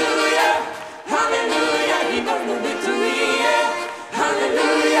 aleluya, aleluya, He won the victory.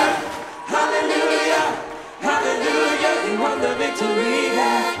 Aleluya, aleluya, aleluya, He won the victory.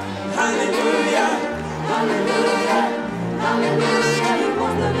 Aleluya, aleluya, aleluya, He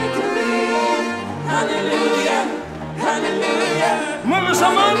won the victory. Aleluya, aleluya. Mueve esa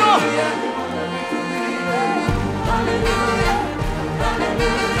mano.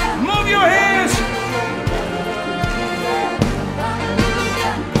 Move your hands.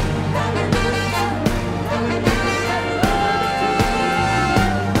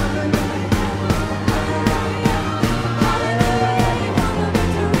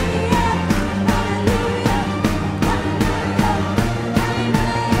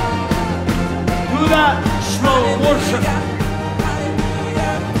 Do that slow worship.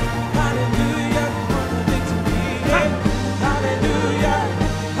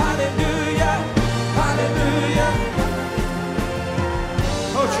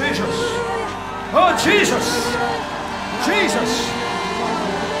 Oh Jesus. Oh Jesus. Jesus.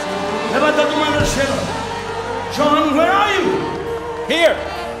 Levanta tu mano al cielo. John, where are you? Here.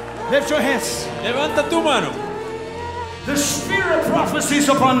 Lift your hands. Levanta tu mano. The spirit of prophecy is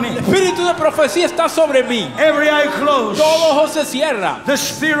upon me. El espíritu de profecía está sobre mí. Every eye closed. Todo ojo se cierra. The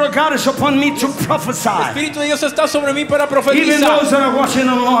spirit of God is upon me to prophesy. El espíritu de Dios está sobre mí para Even profetizar. those that are watching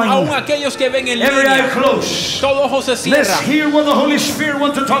online. Aún aquellos que ven en Every eye línea. closed. Todo ojo se cierra. Let's hear what the Holy Spirit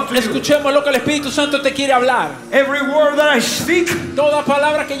wants to talk to you. Escuchemos lo que el Espíritu Santo te quiere hablar. Every word that I speak, Toda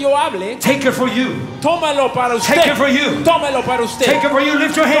palabra que yo hable, take it for you. tómalo para usted. Take it for you. Tómelo para usted. Take it for you.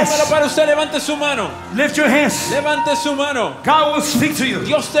 Lift your hands. Tómelo para usted. Levante su mano. Lift your hands. Levante su mano. God will speak to you.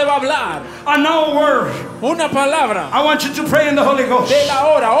 Dios te va a hablar. Another word. Una palabra. I want you to pray in the Holy Ghost. De la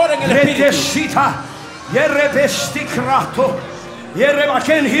hora, ora en el Espíritu. I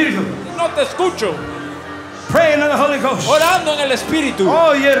can't hear you. No te escucho. Pray in the Holy Ghost. Orando en el Espíritu.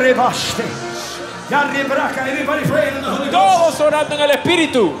 Oh, yerebaste. Yarebraca. Everybody praying in the Holy Ghost. Todos orando en el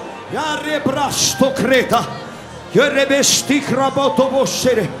Espíritu. Yarebrasto creta. Yerebesti kraboto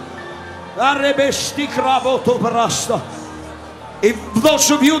bosere. Yarebesti kraboto brasta. If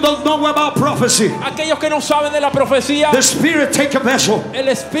those of you don't know about prophecy, aquellos que no saben de la profecía, the Spirit take a vessel, el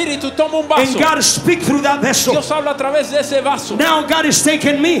Espíritu toma un vaso, and God speak through that vessel. Dios habla a través de ese vaso. Now God is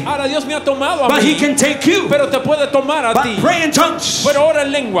taking me, ahora Dios me ha tomado a but mí, He can take you. Pero te puede tomar a But ti. pray in tongues. Pero ora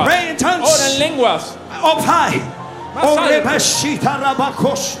en lenguas. Pray in tongues. Ora en lenguas. Up high. Más Oh, alto. rebeshita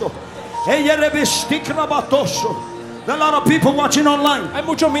rabacosto. Ella rebestic rabatoso. There are a lot of people watching online. Hay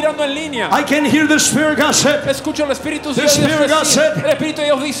muchos mirando en línea. I can hear the Spirit God said. Escucho el Espíritu de The Dios Spirit God decir. said. El Espíritu de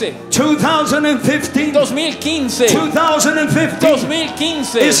Dios dice. 2015. 2015. 2015.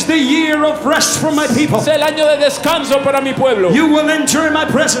 2015. Is the year of rest for my people. Es el año de descanso para mi pueblo. You will enter in my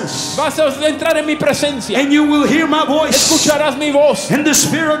presence. Vas a entrar en mi presencia. And you will hear my voice. Escucharás mi voz. And the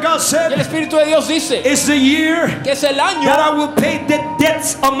Spirit of God Y said. el Espíritu de Dios dice. It's the year Que es el año. that I will pay the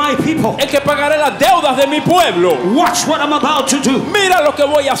debts of my people. El que pagaré las deudas de mi pueblo. Watch what I'm about to do. Mira lo que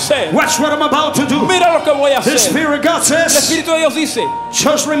voy a hacer. Watch what I'm about to do. Mira lo que voy a The hacer. Spirit of God El says. Espíritu de Dios dice.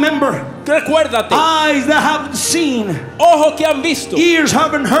 Just remember. Recuérdate. Eyes that haven't seen. Ojos que han visto. Ears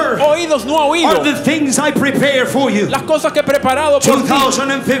haven't heard. Oídos no oído. Are the things I prepare for you. Las cosas que he preparado por ti.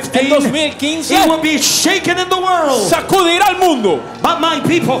 2015. En 2015. It will be shaken in the world. Sacudirá al mundo. But my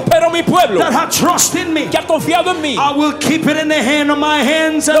people. Pero mi pueblo. That have trust in me. Que ha confiado en mí. I will keep it in the hand of my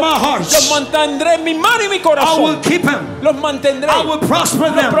hands and my hearts. Los mantendré en mi mano y mi I corazón. will keep them. Los mantendré. I will prosper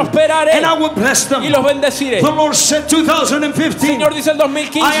Los them. prosperaré. And I will bless them. Y los bendeciré. The Lord said 2015. Señor dice el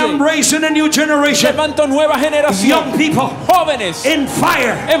 2015. I am raising a new generation. Levanto nueva generación. Young people. Jóvenes. In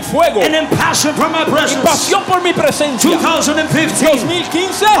fire. En fuego. And in passion for my Y presence. pasión por mi presencia. 2015.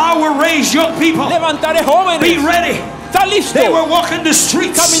 2015. I will raise young people. Levantaré jóvenes. Be ready. Está listo. They will walk in the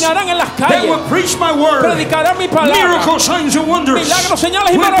streets. Caminarán en las They calles. will preach my word. Predicarán mi palabra. Miracles, signs, and wonders Milagros,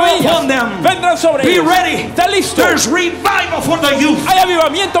 señales y will go maravillas upon them. vendrán sobre Be ellos. ready. Está listo. There's revival for the youth. Hay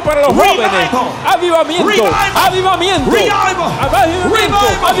avivamiento para los jóvenes. Revival. Avivamiento. Revival. Avivamiento. Revival. Avivamiento.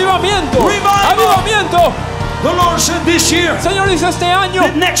 Revival. Avivamiento. Revival. Avivamiento. The Lord said this year, Señor dice este año,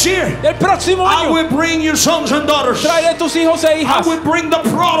 that next year, el próximo I año, will bring your sons and daughters. traeré tus hijos e I hijas. will bring the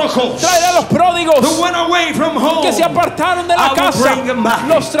prodigals Traeré a los pródigos who went away from home. que se apartaron de la I will casa. bring them back.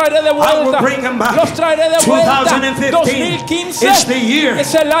 Los traeré de I will vuelta. bring them back. Los traeré de vuelta. 2015 2015 is the year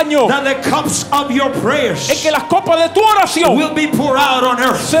es el año that the cups of your prayers en que las copas de tu oración will be poured out on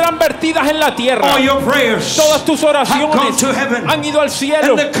earth. serán vertidas en la tierra. All your prayers Todas tus have gone oraciones to heaven. han ido al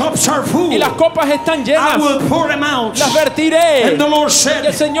cielo And the cups are full. y las copas están llenas. I will pour them out. Las vertiré. And the Lord Y said,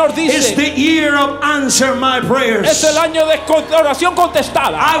 el Señor it's dice, the year of answer my prayers. es el año de oración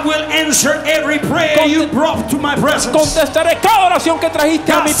contestada. I will answer every prayer you brought to my presence. Contestaré cada oración que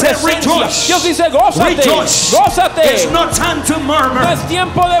trajiste a God mi said, presencia. rejoice. Dios dice, gózate, Rejoice. gózate. It's not time to murmur. No es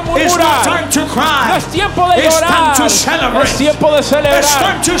tiempo de It's not murmurar. time to cry. No es tiempo de It's llorar. time to celebrate. Es tiempo de celebrar. It's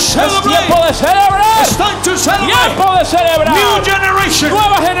time to Es celebrate. tiempo de celebrar. It's time to celebrate. Tiempo de celebrar. New generation.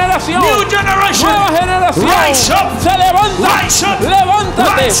 Nueva generación. New generation. Nueva generación. Rise up. Se levanta. Rise up.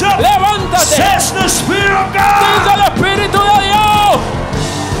 Levántate. Rise up. Levántate. Says the Spirit of Dice God. el Espíritu de Dios.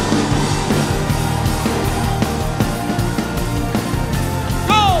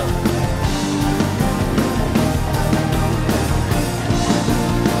 Go.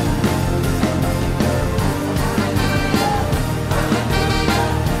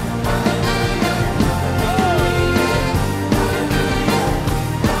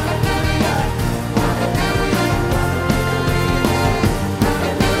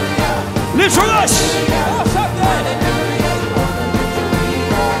 Lift your voice.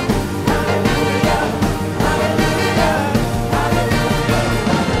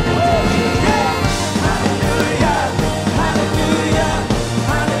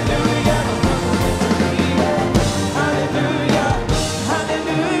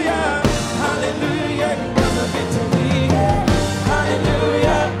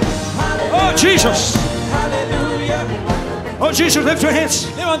 Oh, Jesus. Oh, Jesus, lift your hands.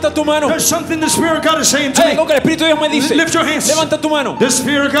 Levanta tu mano. There's something the Spirit of God is saying to Hay me. algo que el Espíritu de Dios me dice. Lift your hands. Levanta tu mano. The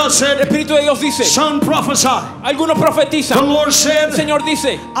Spirit of God El said, Espíritu de Dios dice. Son, prophesy. Algunos profetizan. The Lord El said, Señor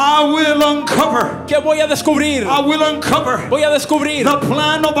dice I will uncover. que voy a descubrir. I will uncover Voy a descubrir the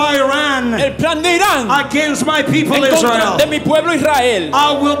plan of Iran el plan de Irán against my people en contra Israel. de mi pueblo Israel.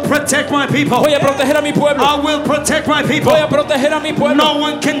 I will protect my people. Voy a proteger a mi pueblo. I will protect my people. Voy a proteger a mi pueblo. No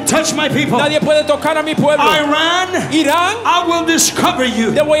one can touch my people. Nadie puede tocar a mi pueblo. Iran, Irán, I will discover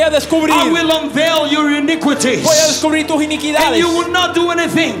you. te voy a descubrir. I will unveil your iniquities. Voy a descubrir tus And iniquidades. you will not do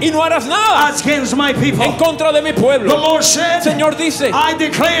anything Y no harás nada against my people. en contra de mi The pueblo. Lord said, El Señor dice, I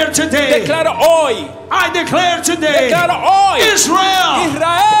declare today, declaro hoy, I declare today, declaro hoy, Israel,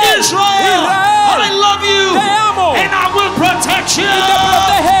 Israel, Israel, Israel, I love you, te amo and I will protect you. y te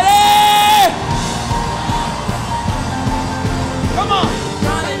protegeré. Come on.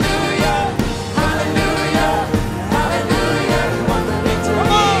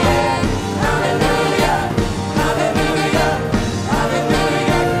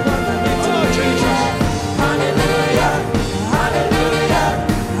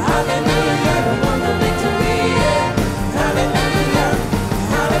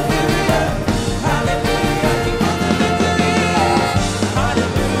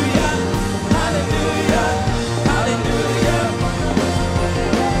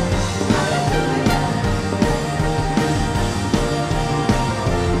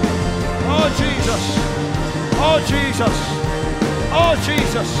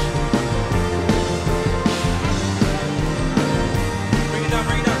 Jesus.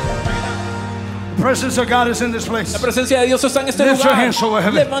 The presence of God is in this place. La presencia de Dios está en este Lift your lugar. hands toward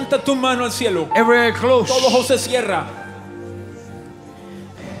heaven. Levanta tu mano al cielo. Every eye closed. Todo ojo se cierra.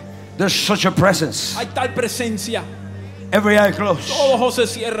 There's such a presence. Hay tal presencia. Every eye closed. Todo ojo se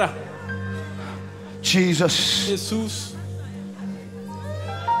cierra. Jesus. Jesús.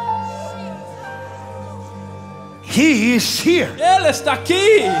 He is here. Él está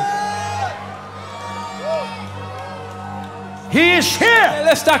aquí. He is here. Él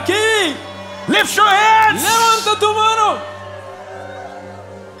está aquí. Lift your hands. Levanta tu mano.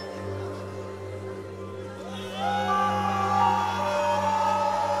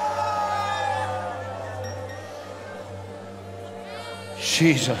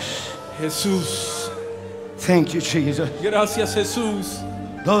 Jesus. Jesús. Thank you, Jesus. Gracias, Jesús.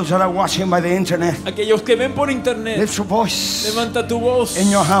 Those that are watching by the internet, Aquellos que ven por internet, lift your voice. levanta tu voz. In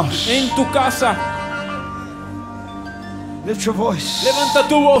your house. En tu casa, Lift your voice. levanta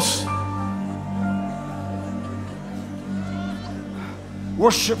tu voz.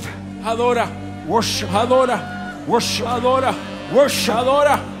 Worship. Adora, Worship. adora, Worship. adora, Worship.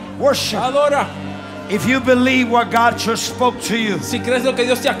 adora, Worship. adora. If you believe what God just spoke to you, Si crees lo que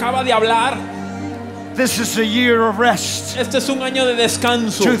Dios te acaba de hablar, this is a year of rest. este es un año de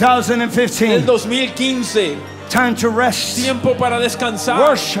descanso. Del 2015. 2015. Time to rest. Tiempo para descansar.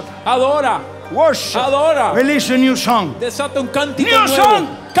 Worship. Adora, Worship. adora. Release a new song. Desata un cántico New nuevo. song.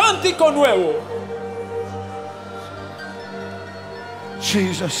 Cántico nuevo.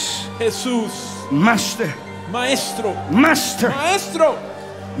 Jesus. Jesús. Master. Maestro. Master. Maestro.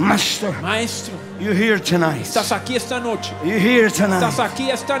 Master. Maestro. You're here tonight. Estás aquí esta noche. You're here tonight. Estás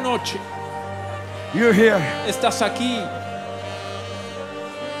aquí esta noche. You're here. Estás aquí.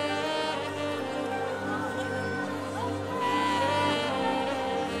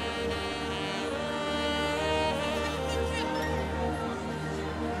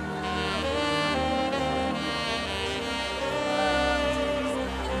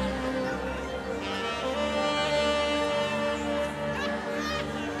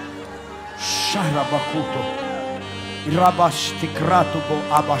 Sharabakuto. Rabastikratubo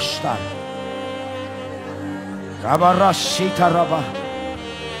abashtar. Rabarashita raba.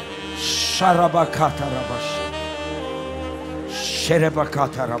 Sharabakata rabash.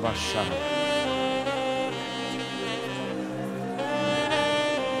 Sherebakata rabashara.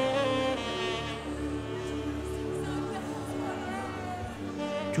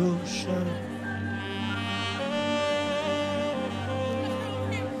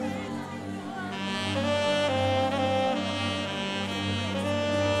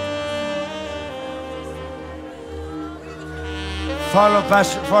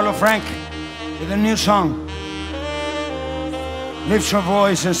 Follow Frank with a new song. Lift your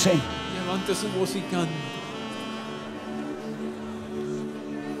voice and sing. Levante su voz y cante.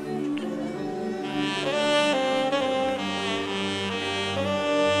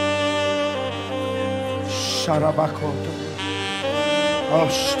 Sharabakoto. Oh,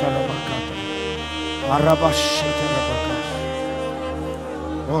 Shtarabakata. Arabashita Rabakata.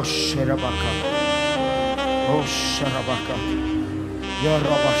 Oh, Sharabakata. Oh, Sharabakata.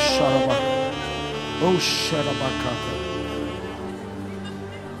 Yarabasharabakata. Oh, Sharabakata.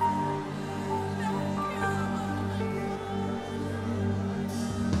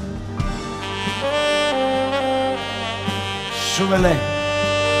 Súbele.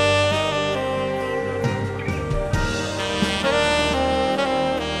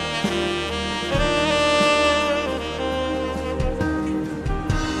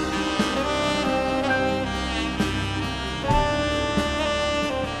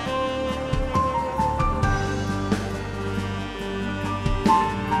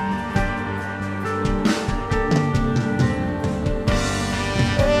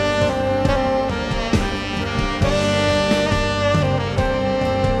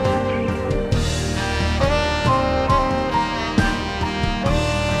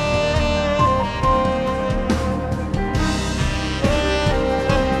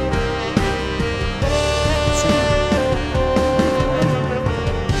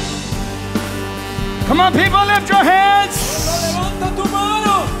 Come on, people, lift your hands. Levanta tu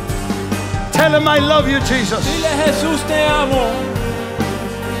mano. Tell him I love you, Jesus. Dile, Jesús, te amo.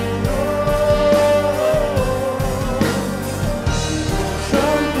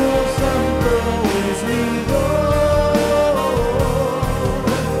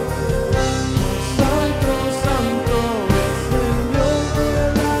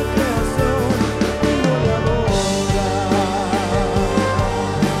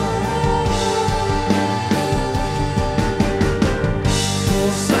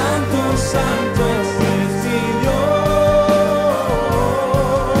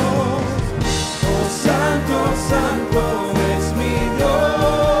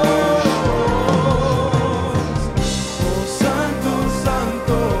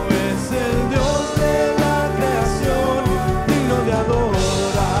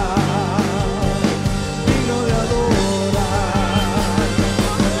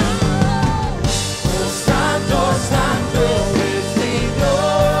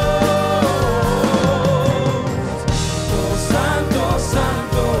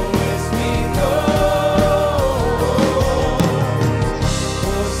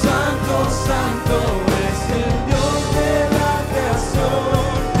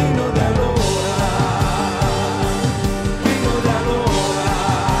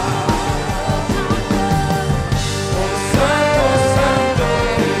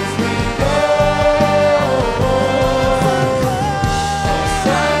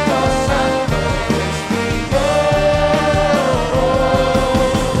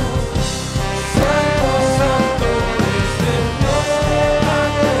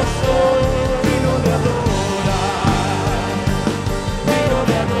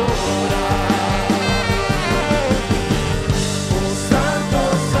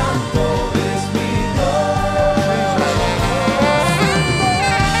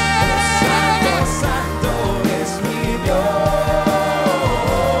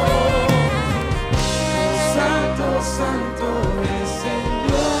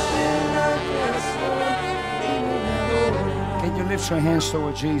 lift your hands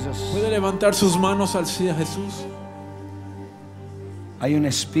toward Jesus. Puede levantar sus manos hacia Jesús. Hay un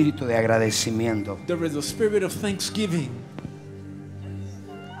espíritu de agradecimiento. There is a spirit of thanksgiving.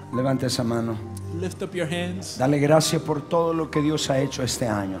 Levante esa mano. Lift up your hands. Dale gracias por todo lo que Dios ha hecho este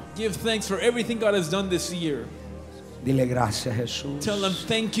año. Give thanks for everything God has done this year. Dile gracias, Jesús. Tell them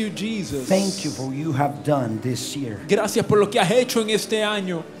thank you, Jesus. Thank you for what you have done this year. Gracias por lo que has hecho en este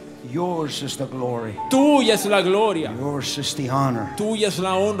año. Yours is the glory. Tuya es la gloria. Yours is the honor. Tuya es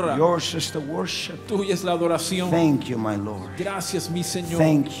la honra. Yours is the worship. Tuya es la adoración. Thank you, my Lord. Gracias, mi Señor.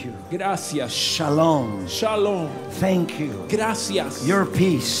 Thank you. Gracias. Shalom. Shalom. Thank you. Gracias. Your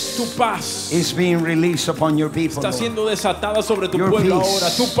peace Tu paz is being released upon your people. está siendo desatada sobre tu Your pueblo peace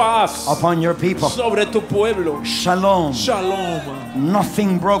ahora. Tu paz upon your people. sobre tu pueblo. Shalom. Shalom.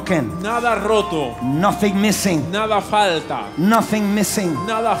 Nothing broken. Nada roto. Nothing missing. Nada falta. Nothing missing.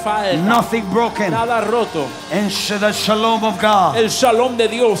 Nada falta. Nothing broken. Nada roto. And the shalom of God. El shalom de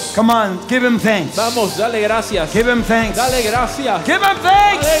Dios. Come on, give him thanks. Vamos, dale gracias. Give him thanks. Dale gracias. Give him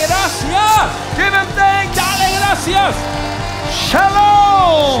thanks. Dale gracias. Give him thanks. Dale gracias.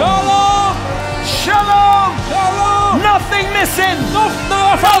 Shalom. Shalom. Shalom. Shalom. Nothing missing.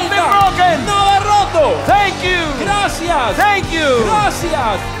 Nada falta. Nothing broken. Nada roto. Thank you. Gracias. Thank you.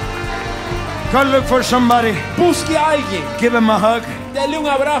 Gracias. Go look for somebody. Busque a alguien. Give him a hug. Dele un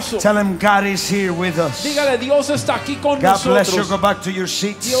abrazo. Tell him God is here with us. Dígale, Dios está aquí con God bless you. nosotros. Go back to your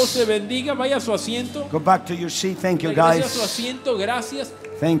seats. Dios te bendiga. Vaya a su asiento. Go back to your seat. Thank you, Regrese a su guys. asiento. Gracias.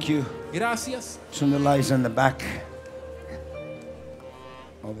 Thank you. Gracias. Turn the lights in the back.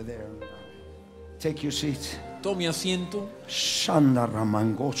 Over there. Take your seat. Tome asiento. Shanda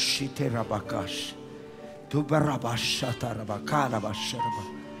ramangoshi terabakash. Tu barabasha tarabakara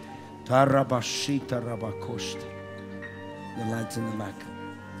basharaba. Tarabashita rabakoshta. The lights in the back.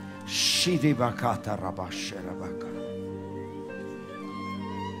 Shidi bakata rabasharabaka.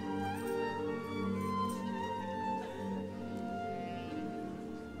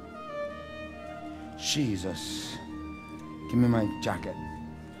 Jesus. Give me my jacket.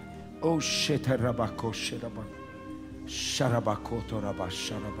 Oh shit rabakosharaba. Sharabakoto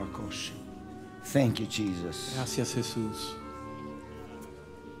rabasharabakoshi. Thank you, Jesus. Gracias, Jesús.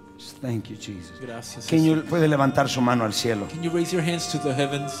 Thank you, Jesus. Gracias, Puede levantar su mano al cielo. Can you raise your hands to the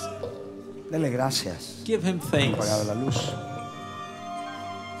heavens? Dele gracias. Give him thanks. Apagada la luz.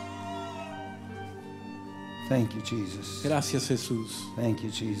 Thank you, Jesus. Gracias, Jesús. Thank you,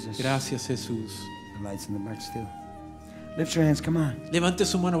 Jesus. Gracias, Jesús. The lights in the back still. Lift your hands, come on. Levante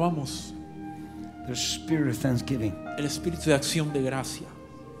su mano, vamos. The spirit of thanksgiving. El espíritu de acción de gracia.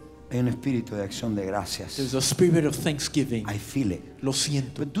 Hay un espíritu de acción de gracias. There's a spirit of thanksgiving. I feel it. Lo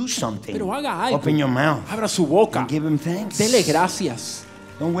siento. But do something. Pero haga algo. Open your mouth. Abra su boca. And give him thanks. Dele gracias.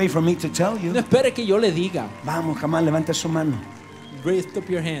 Don't wait for me to tell you. No espere que yo le diga. Vamos, come on, levante su mano. Raise up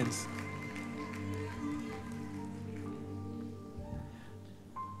your hands.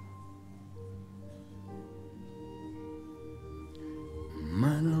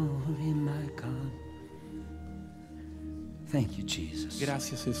 My Lord and my God. Thank you, Jesus.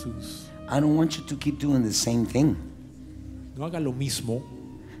 Gracias, Jesús. I don't want you to keep doing the same thing. No haga lo mismo.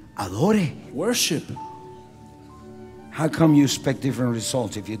 Adore. Worship. How come you expect different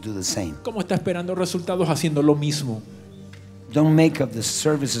results if you do the same? ¿Cómo está esperando resultados haciendo lo mismo? Don't make of the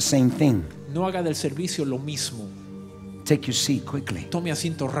service the same thing. No haga del servicio lo mismo. Take your seat quickly. Tome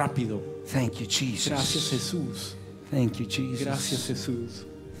asiento rápido. Thank you, Jesus. Gracias, Jesús. Thank you, Jesus. Gracias, Jesús.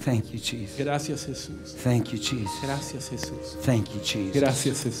 Thank you, Jesus. Gracias, Jesús. Thank you, Jesus. Gracias, Jesús. Thank you, Jesus.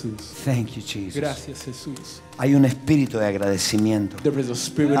 Gracias, Jesús. Thank you, Jesus. Gracias, Jesús. Hay un espíritu de agradecimiento. There is a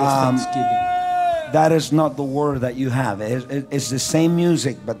spirit of thanksgiving. That is not the word that you have. It's the same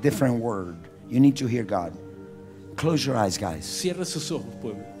music but different word. You need to hear God. Close your eyes, guys. Cierre sus ojos,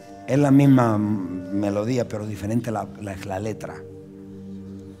 pueblo. Es la misma melodía pero diferente la letra.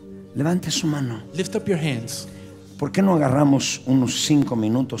 Levante su mano. Lift up your hands. ¿Por qué no agarramos unos 5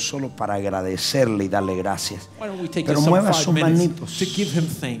 minutos solo para agradecerle y darle gracias? Why don't we take Pero some mueva 5 sus minutes manitos. to give him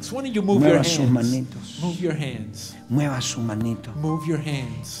thanks? Why don't you move Mueva your sus hands? manitos. Move your hands. Mueva su manito. Move your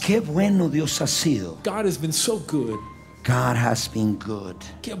hands. Qué bueno Dios ha sido. God has been so good. God has been good.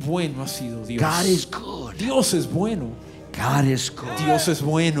 Qué bueno ha sido Dios. God is good. Dios es bueno. God is good. Dios es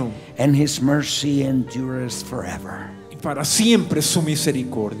bueno. And His mercy endures forever. Y para siempre su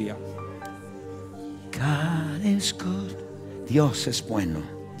misericordia. God is good. Dios es bueno.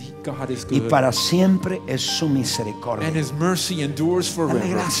 God is Y good. para siempre es su misericordia. And his mercy endures forever.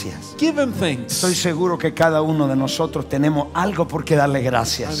 Dale gracias. Give him thanks. Estoy seguro que cada uno de nosotros tenemos algo por qué darle I'm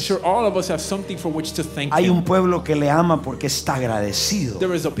gracias. sure all of us have something for which to thank Hay him. un pueblo que le ama porque está agradecido.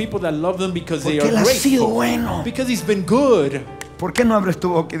 There is a people that love them because they Porque are él ha sido grateful. bueno. Because he's been good. ¿Por qué no abres tu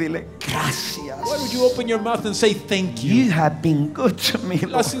boca y dile gracias? Why would you open your mouth and say thank you? You have been good to me, Has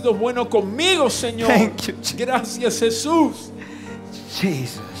Lord. sido bueno conmigo, Señor. Thank you, Jesus. Gracias, Jesús.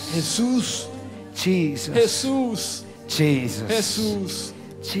 Jesus. Jesús. Jesus. Jesús. Jesus. Jesús.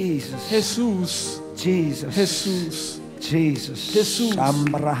 Jesus. Jesús. Jesus. Jesús. Jesus. Jesús.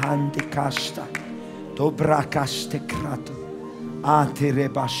 Sambrahante kasta. Dobrakaste krato. Atere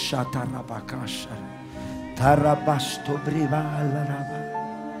bashata rabakasha. Tarabasto brivala raba.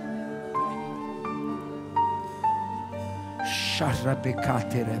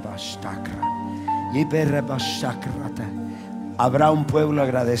 Sharabekate rebastakra. Iberebashakrata. Habrá un pueblo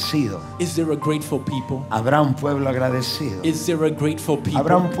agradecido. Is there a grateful people? Habrá un pueblo agradecido. Is there a grateful people?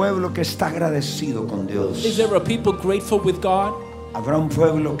 Habrá un pueblo que está agradecido con Dios. Is there a people grateful with God? Habrá un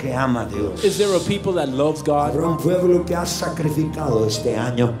pueblo que ama a Dios. Is there a people that loves God? Habrá un pueblo que ha sacrificado este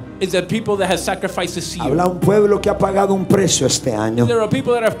año. Is there people that has sacrificed this year? Habrá un pueblo que ha pagado un precio este año. Is there a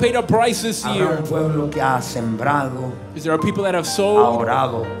people that have paid a price this Habrá year? un pueblo que ha sembrado, Is there a people that have ha sold,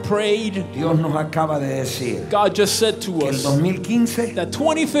 orado. prayed? Dios nos acaba de decir God just said to que el us 2015 that es el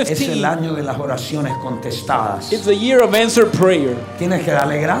 2015 año de las oraciones contestadas. is the year of answered prayer. Tienes que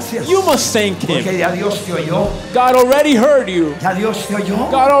darle gracias. You must thank Porque Him. ya Dios te oyó. God already heard you. Ya Dios te oyó.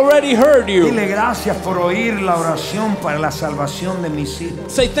 God already heard you. Dile gracias por oír la oración para la salvación de mis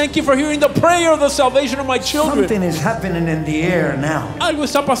hijos. Say thank you for hearing the prayer of the salvation of my children. Something is happening in the air now. Algo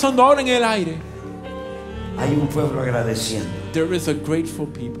está pasando ahora en el aire. Hay un pueblo agradeciendo. There is a grateful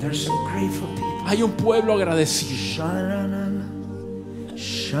people. There's a grateful people. Hay un pueblo agradecido. Shanana,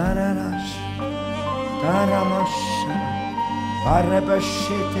 shanaras, taramashana,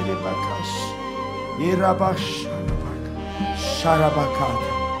 barabasheterebakas, irabasharabaka,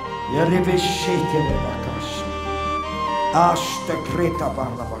 sharabakata, yeribesheterebakas, ashtakreta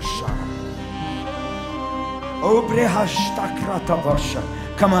barabashara, obrehashtakrata basha.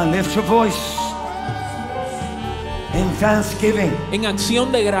 Come on, lift your voice. In thanksgiving. En acción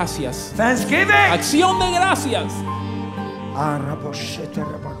de gracias. Thanksgiving. Acción de gracias.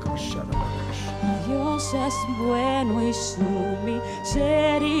 Dios es bueno y su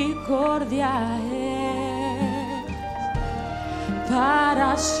misericordia es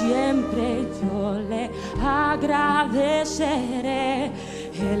para siempre. Yo le agradeceré.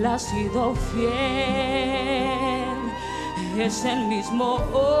 Él ha sido fiel. Es el mismo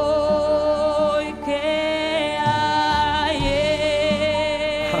hoy que ayer.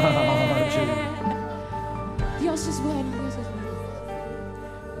 Dios es bueno, Dios es bueno.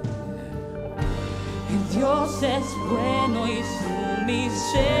 Dios es bueno y su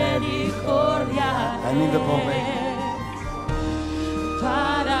misericordia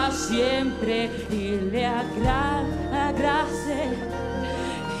para siempre y le agradece.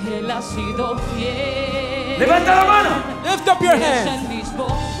 Él ha sido fiel. Levanta la mano. Lift up your Es el hand. mismo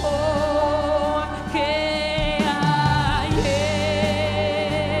hoy que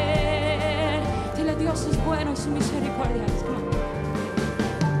ayer. Dile, Dios es bueno y su misericordia es.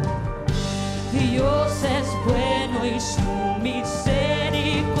 Dios es bueno y su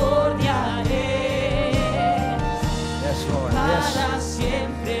misericordia es para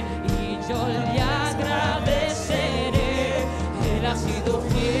siempre y yo le agradeceré. Él ha sido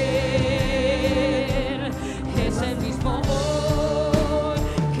fiel, es el mismo hoy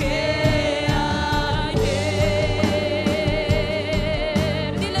que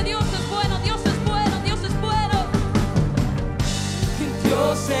ayer. Dile, Dios es bueno, Dios es bueno, Dios es bueno.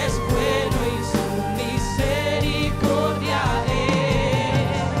 Dios es bueno y su misericordia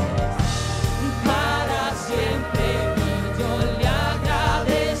es para siempre y yo le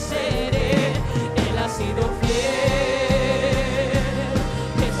agradeceré. Él ha sido fiel,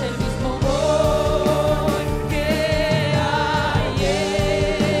 es el mismo hoy que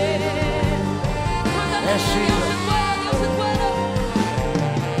ayer. Dios es bueno,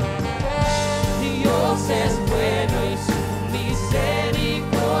 Dios es bueno y su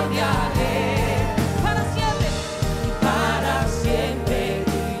misericordia es para siempre y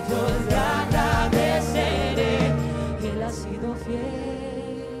yo le agradeceré. Él ha sido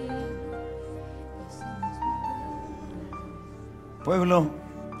fiel. Pueblo,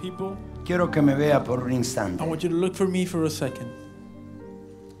 People, quiero que me vea por un I instante. want you to look for me for a second.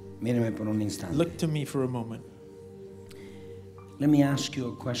 Míreme por un instante. Look to me for a moment. Let me ask you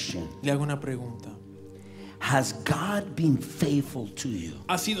a question. Le hago una pregunta. Has God been faithful to you?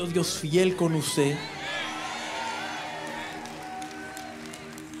 ¿Ha sido Dios fiel con usted?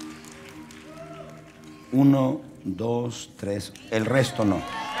 Uno, dos, tres. El resto no.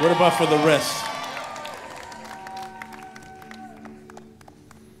 What about for the rest?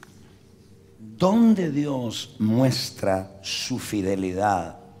 ¿Dónde Dios muestra su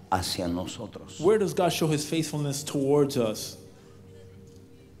fidelidad hacia nosotros? Where does God show his faithfulness towards us?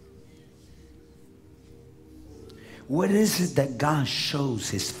 Where is it that God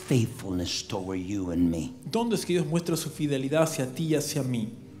shows his faithfulness toward you and me? ¿Dónde es que Dios muestra su fidelidad hacia ti y hacia mí?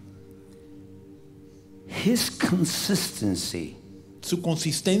 His consistency Su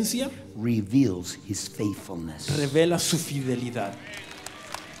consistencia reveals his faithfulness. revela su fidelidad.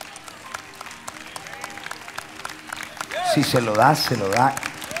 Si se lo da,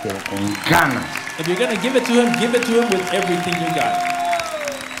 pero con ganas. If you're going to give it to him with everything you got.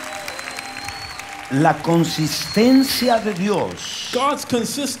 La consistencia de Dios. God's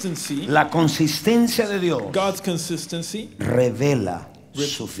consistency. La consistencia de Dios. God's consistency revela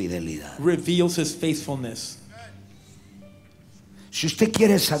su fidelidad. Reveals his faithfulness. Si usted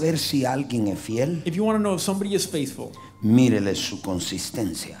quiere saber si alguien es fiel, if you want to know if somebody is faithful, mírele su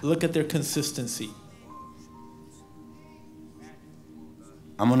consistencia. Look at their consistency.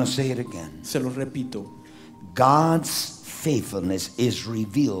 I'm going to say it again. Se lo repito. God's faithfulness is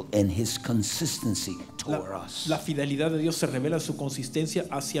revealed in his consistency toward us. La fidelidad de Dios se revela en su consistencia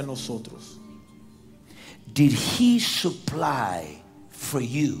hacia nosotros. Did he supply for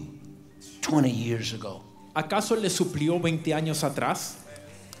you 20 years ago? ¿Acaso le suplió 20 años atrás?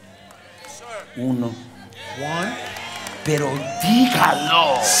 One. Pero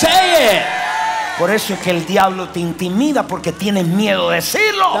dígalo. Say it. Por eso es que el diablo te intimida porque tienes miedo de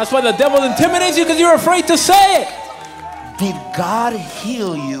decirlo. That's why the devil intimidates you because you're afraid to say it. Did God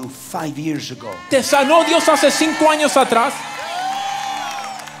heal you 5 years ago? ¿Te sanó Dios hace 5 años atrás?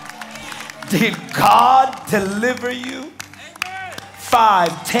 Did God deliver you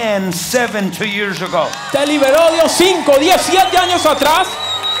 5, 10, 7, 2 years ago? ¿Te liberó Dios 5, 10, 7 años atrás?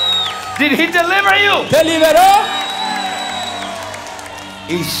 Did he deliver you? ¿Te liberó?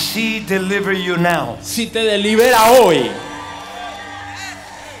 Is he deliver you now? Si te libera hoy.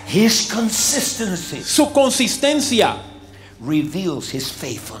 His consistency. Su consistencia reveals his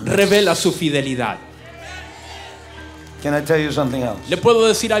faithfulness. Revela su fidelidad. Can I tell you something else? ¿Le puedo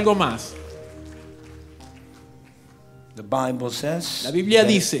decir algo más? The Bible says, la Biblia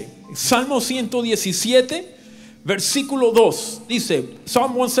dice, Salmo 117, versículo 2, dice,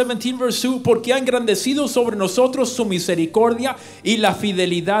 Psalm 117, verse 2, porque ha engrandecido sobre nosotros su misericordia y la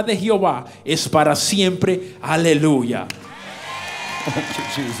fidelidad de Jehová es para siempre. Aleluya.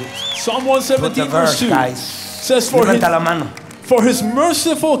 Psalm 117, verse 2 says, for his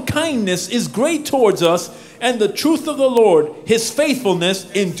merciful kindness is great towards us, and the truth of the Lord, his faithfulness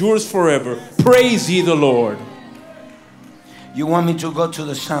endures forever. Praise ye the Lord. You want me to go to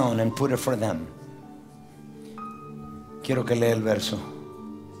the sound and put it for them? Quiero que lea el verso.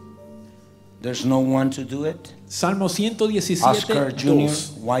 There's no one to do it. Salmo 117, Oscar Jr.,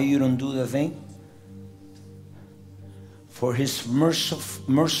 why you don't do the thing? For his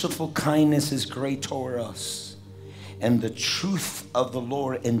merciful kindness is great toward us, and the truth of the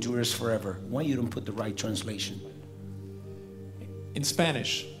Lord endures forever. Why you don't put the right translation? In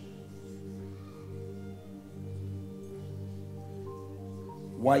Spanish.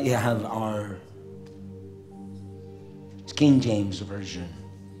 Why you have our King James Version?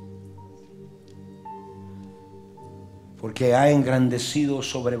 Porque ha engrandecido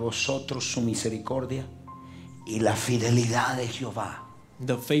sobre vosotros su misericordia y la fidelidad de Jehová.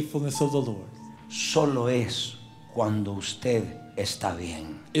 The faithfulness of the Lord. Solo es cuando usted está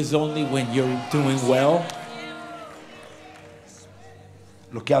bien. Is only when you're doing well.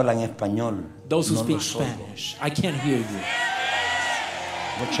 Los que hablan español. Those who no speak los oigo. Spanish. I can't hear you.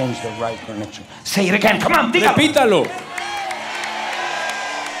 We'll change the right connection. Say it again. Come on, dígalo. Repítalo.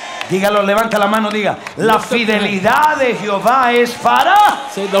 Dígalo, levanta la mano, diga. La fidelidad de Jehová es para.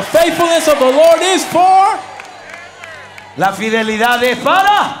 Say the faithfulness of the Lord is for. La fidelidad es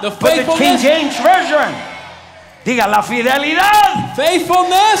para. The Put the King James Version. Diga, la fidelidad.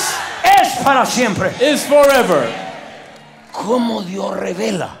 Faithfulness es para siempre. Is forever. ¿Cómo Dios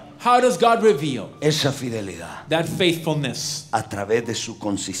revela? How does God reveal esa fidelidad? That faithfulness. A través de su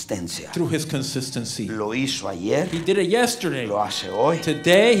consistencia. Through his consistency. Lo hizo ayer. He did it yesterday. Lo hace hoy.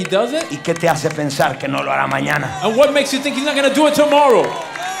 Today he does it. ¿Y qué te hace pensar que no lo hará mañana? And what makes you think he's not going to do it tomorrow?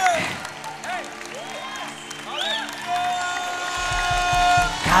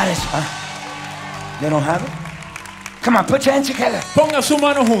 God is, they don't have it? Come on, put your hands together. Ponga su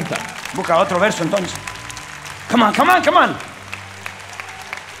mano junta. Busca otro verso entonces. Come on, come on, come on.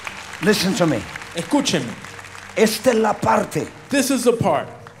 Listen to me. Escúcheme. Esta es la parte. This is the part.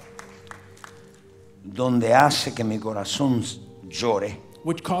 Donde hace que mi corazón llore.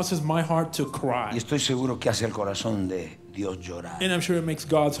 Which causes my heart to cry. Y estoy seguro que hace el corazón de Dios llorar. And I'm sure it makes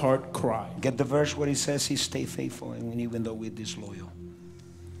God's heart cry. Get the verse where he says he stay faithful even though we're disloyal.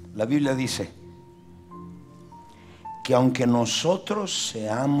 La Biblia dice que aunque nosotros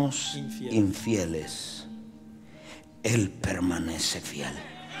seamos infieles, Él permanece fiel.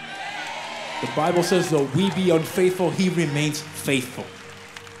 The Bible says though we be unfaithful, He remains faithful.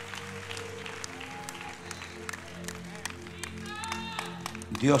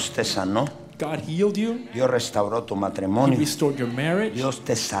 Dios te sanó. God healed you. Dios restauró tu matrimonio. He restored your marriage. Dios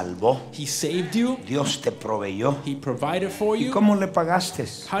te salvó. He saved you. Dios te proveyó. He provided for ¿Y you. cómo le pagaste?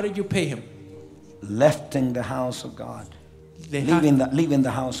 How did you pay Him? Lifting the house of God. Leaving the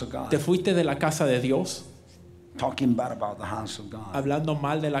house of God. Te fuiste de la casa de Dios. Talking bad about the house of God. Hablando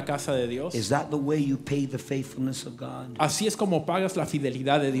mal de la casa de Dios. Is that the way you pay the faithfulness of God? Así es como pagas la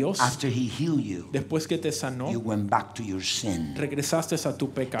fidelidad de Dios. After He healed you, después que te sanó, you went back to your sin. regresaste a tu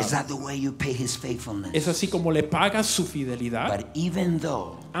pecado. Is that the way you pay His faithfulness? Es así como le pagas su fidelidad. But even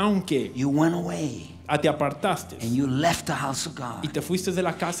though aunque you went away, te apartaste, and you left the house of God, y te fuiste de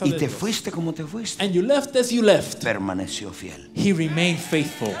la casa y de te Dios, fuiste como te fuiste, and you left as you left, permaneció fiel. He remained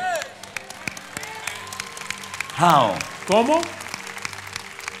faithful. How? ¿Cómo?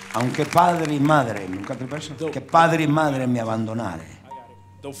 Aunque padre y madre, nunca te pasó, que padre y madre me abandonare.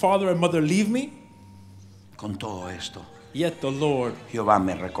 Though father and mother leave me, con todo esto, yet the Lord Jehová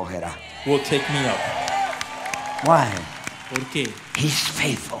me recogerá. will take me up. Why? Porque He's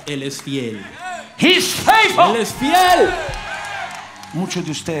faithful. Él es fiel. He's faithful. Él es fiel. Muchos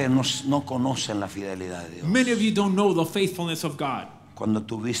de ustedes no conocen la fidelidad de Dios. Many of you don't know the faithfulness of God. Cuando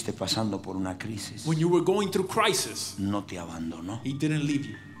estuviste pasando por una crisis, when you were going through crisis, no te abandonó. He didn't leave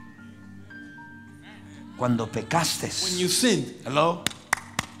you. Cuando pecaste, when you sinned, hello,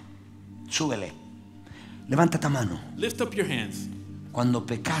 súbele, levanta tu mano. Lift up your hands. Cuando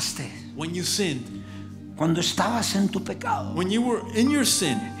pecaste, when you sinned, cuando estabas en tu pecado, when you were in your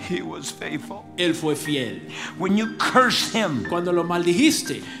sin, He was faithful. Él fue fiel. When you cursed Him, cuando lo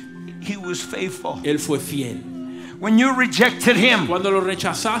maldijiste, He was faithful. Él fue fiel. When you rejected Him, cuando lo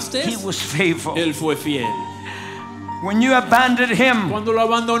rechazaste, He was faithful. Él fue fiel. When you abandoned Him, cuando lo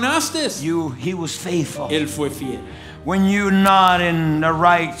abandonaste, He was faithful. Él fue fiel. When you're not in the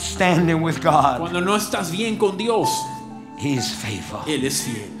right standing with God, cuando no estás bien con Dios, He is faithful. Él es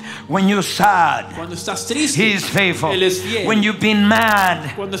fiel. When you're sad, cuando estás triste, He is faithful. Él es fiel. When you've been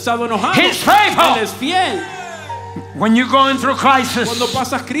mad, cuando estás enojado, He's faithful. Él es fiel. When you're going through crisis, cuando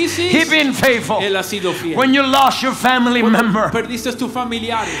pasas crisis, He's been faithful. Él ha sido fiel. When you lost your family member, perdiste tus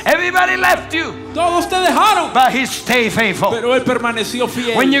familiares, everybody left you, todos te dejaron, but He stayed faithful. Pero Él permaneció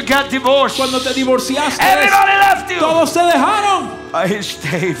fiel. When you got divorced, cuando te divorciaste, everybody left you, todos te dejaron, but He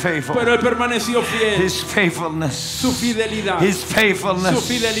stayed faithful. Pero Él permaneció fiel. His faithfulness, su fidelidad, His faithfulness,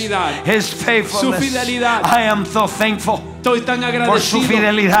 su fidelidad, His faithfulness. Su fidelidad. I am so thankful. Estoy tan agradecido por su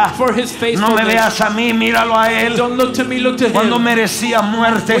fidelidad. For his no me veas a mí, míralo a Él. Don't look to me, look to cuando him. merecía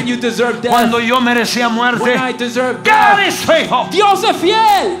muerte, When you deserve death. Cuando yo merecía muerte, When I deserve God death. is faithful. Dios es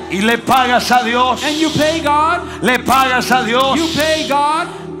fiel. Y le pagas a Dios. And you pay God. Le pagas a Dios. You pay God.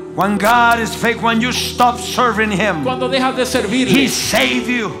 When God is faithful, when you stop serving Him, cuando dejas de servirle, He saved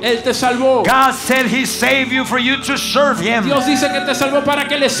you. Él te salvó. God said He saved you for you to serve Him. Dios dice que te salvó para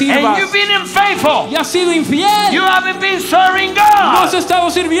que le sirvas. And you've been unfaithful. Y has sido infiel. You haven't been serving God. No has estado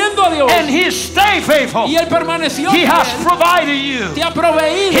sirviendo a Dios. And He stayed faithful. Y Él permaneció. He fiel. has provided you. Te ha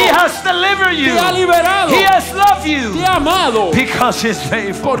proveído. He has delivered you. Te ha liberado. He has loved you. Te ha amado. Because He's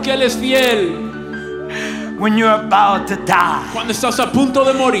faithful. Porque Él es fiel. When you're about to die, cuando estás a punto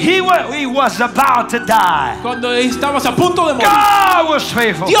de morir, he was about to die. Cuando estabas a punto de morir, God was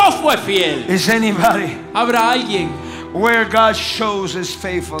faithful. Dios fue fiel. Is anybody? Habrá alguien where God shows His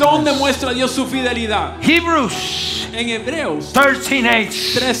faithfulness. Donde muestra Dios su fidelidad. Hebrews. En Hebreos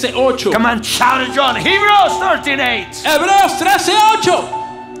 13:8. 13:8. Come on, shout it, John. Hebrews 13:8. Hebreos 13:8.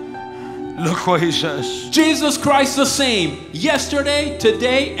 Look what He says. Jesus Christ the same, yesterday,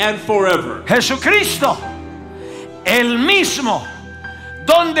 today, and forever. Jesucristo, el mismo,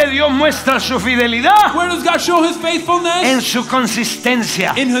 donde Dios muestra su fidelidad. Where does God show His faithfulness? En su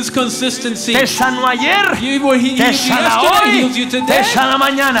consistencia. In His consistency. Te sanó ayer, he te sana hoy, te sana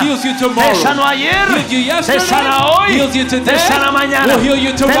mañana. Te sanó ayer, te sana hoy, te sana mañana. Te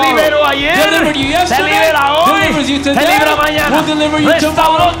liberó ayer, te libera hoy, te libera mañana.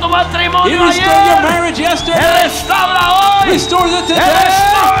 Restauró tu matrimonio ayer, te restaura hoy, te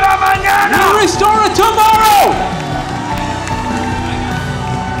restaura mañana. He restore it tomorrow.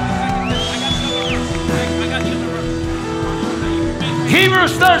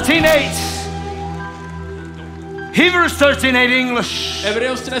 Hebrews 13:8. Hebrews 13:8 English.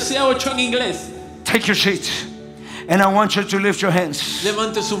 Hebreos 13:8 en inglés. Take your seat. And I want you to lift your hands.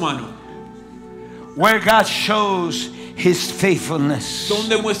 Levante su mano. Where God shows His faithfulness.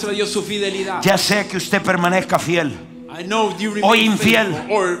 Donde muestra Dios su fidelidad. Ya sea que usted permanezca fiel, I know you o remain infiel,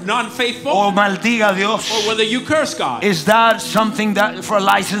 faithful, or non-faithful, o maldiga a Dios. or whether you curse God. Is that something that for a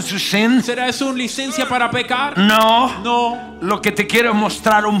license to sin? ¿Será eso una licencia para pecar? No. No. Lo que te quiero es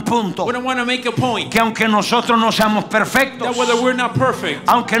mostrar un punto. But I want to make a point. Que aunque nosotros no seamos perfectos, That whether we're not perfect,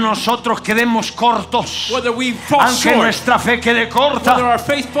 aunque nosotros quedemos cortos, whether we fall aunque short, nuestra fe quede corta, whether our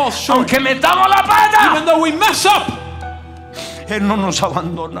faith falls short, aunque metamos la pata, even though we mess up, Él no nos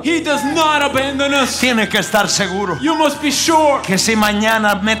abandona. He does not abandon us. Tienes que estar seguro You must be sure que si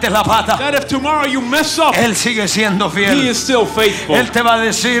mañana metes la pata, that if tomorrow you mess up, Él sigue siendo He fiel. is still faithful. Él te va a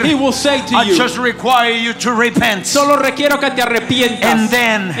decir, He will say to I you, just require you to repent. solo requiero que te arrepientas. And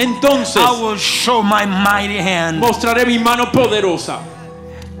then Entonces I will show my mighty hand. mostraré mi mano poderosa.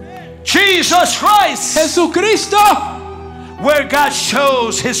 Jesus Christ. Jesucristo. Where God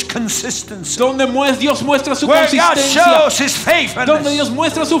shows His consistency. Donde Dios muestra su Where God consistencia. shows His faithfulness. Donde Dios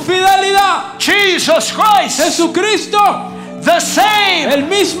muestra su fidelidad. Jesus Christ. Jesucristo. The same. El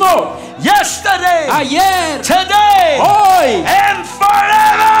mismo. Yesterday. Ayer. Today. Hoy. And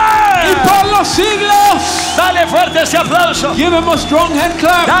forever. Y por los siglos. Dale fuerte ese aplauso. Give him a strong hand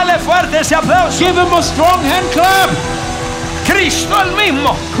clap. Dale fuerte ese aplauso. Give him a strong hand clap. Cristo el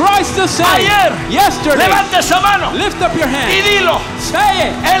mismo. Christ the same. Ayer. Yesterday. Levante esa mano. Lift up your hand. Y dilo. Say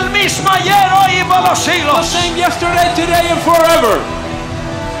it. El mismo ayer, hoy y por los The siglos. same yesterday, today, and forever.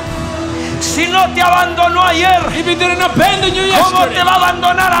 Si no te abandonó ayer, If he didn't abandon you ¿cómo yesterday, te va a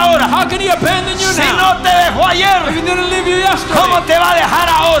abandonar ahora? how can he abandon you Si now? no te dejó If he ayer, didn't leave you yesterday, ¿cómo te va a dejar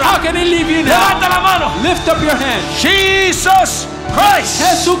how ahora? can he leave you now? Levanta la mano. Lift up your hand. Jesus Christ.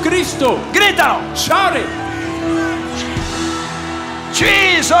 Jesucristo. Grítalo. Shout it.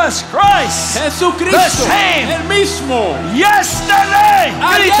 Jesus Christ. Jesucristo. The same. El mismo. Yesterday.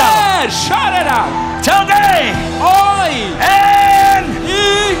 Grítalo. Ayer. Shout it out. Today. Hoy. And.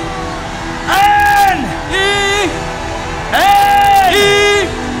 Y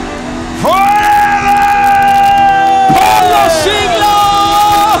forever. por los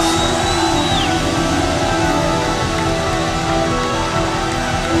siglos.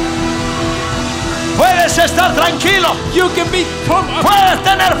 Puedes estar tranquilo. You can be Puedes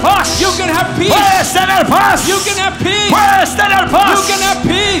tener paz. You can have peace. Puedes tener paz. You can have peace. Puedes tener paz. You can have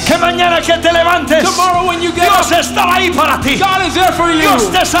peace. Que mañana que te levantes, Tomorrow when you get Dios up, estará ahí para ti. God is there for you.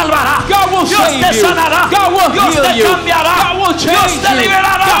 Dios te salvará. God will Dios save te you. sanará. God will Dios heal te you. cambiará. God will change Dios te you.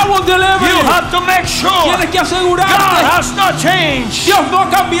 liberará. God will deliver You you. have to make sure Tienes que God asegurarte. has not changed. Dios no ha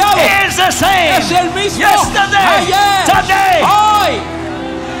cambiado. He is the same. Es el mismo. Yesterday. Ayer. Today. Hoy.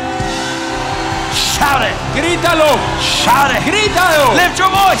 Shout it. Grítalo. Shout it. Grítalo. Lift your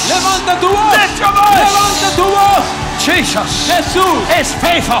voice. Levanta tu voz. Lift your voice. Levanta tu voz. Jesus Jesús is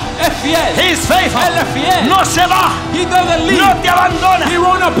faithful. es fiel. He's faithful. Él es fiel. No se va. He doesn't leave. No te abandona. He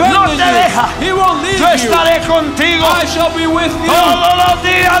won't No abandon te you. deja. He won't leave Yo you. estaré contigo I shall be with you todos los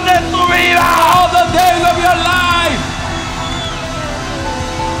días de tu vida. all the days of your life.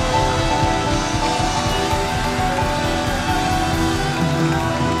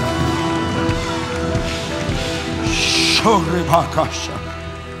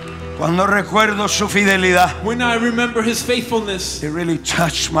 Cuando recuerdo su fidelidad, When I remember his faithfulness, it really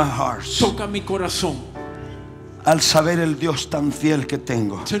touched my heart. toca mi corazón. Al saber el Dios tan fiel que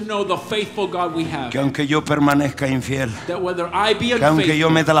tengo, To know the faithful God we have. que aunque yo permanezca infiel, That whether I be que aunque yo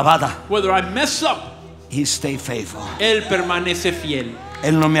unfaithful, meta la pata, whether I mess up, He stay faithful. Él permanece fiel.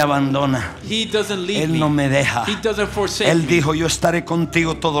 Él no me abandona. He doesn't leave Él no me. me deja. He doesn't forsake Él me. dijo, yo estaré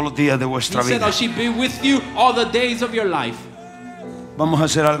contigo todos los días de He vuestra said, vida. I shall be with you all the days of your life. Vamos a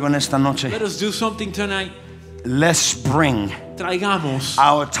hacer algo en esta noche. Let us do something tonight. Let's bring Traigamos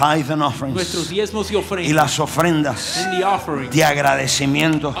our tithe and nuestros offerings diezmos y y ofrendas las ofrendas and the offering de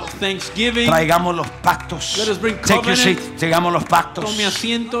agradecimiento. of thanksgiving. Traigamos los pactos. Let us bring Take your seat. covenant. Traigamos los pactos. Tome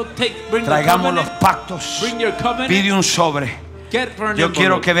asiento. Bring the Traigamos los covenant. pactos. Bring your covenant. Pide un sobre. Get for an Yo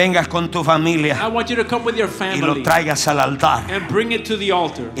quiero envelope. que vengas con tu familia I want you to come with your y lo family traigas al altar. and bring it to the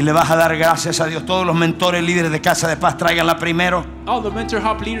altar. Y le vas a dar gracias a Dios. Todos los mentores, líderes de Casa de Paz, tráiganla primero. All the mentor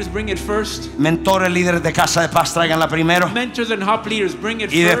hop leaders bring it first. Mentores, líderes de Casa de Paz, tráiganla primero. Mentors and hop leaders bring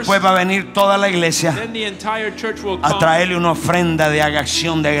it Y first. después va a venir toda la iglesia Then the entire church will a come traerle una ofrenda de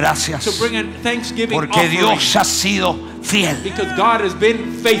acción de gracias. to bring a thanksgiving Porque offering. Dios ha sido fiel. Because God has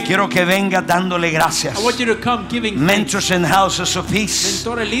been faithful. Quiero que venga dándole gracias. I want you to come giving thanks. Mentors and houses of peace.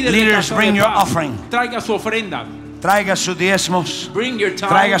 Mentores, líderes de Leaders, Casa bring de your Paz. offering. Traiga su ofrenda. Traiga sus diezmos. Bring your tithes.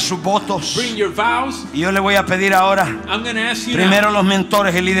 Traiga sus votos. Bring your vows. Y yo le voy a pedir ahora, I'm going to ask you primero now. los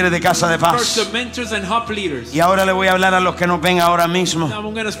mentores y líderes de Casa de First, Paz. the mentors and hub leaders. Y ahora le voy a hablar a los que nos ven ahora mismo, Now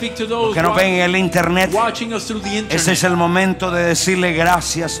I'm going to speak to those que nos ven en el internet. watching us through the internet. Ese es el momento de decirle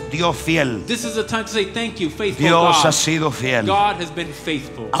gracias, Dios fiel. This is the time to say thank you, faithful Dios God. ha sido fiel. God has been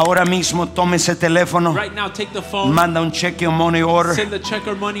faithful. Ahora mismo tome ese teléfono, Right now, take the phone. manda un cheque o money order Send the check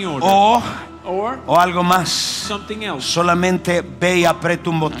or money order. o algo más. Something else. Solamente ve y aprieta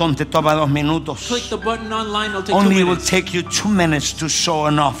un botón, te toma 2 minutos. Click the button online. It'll take Only 2 it will minutes. take you 2 minutes to sow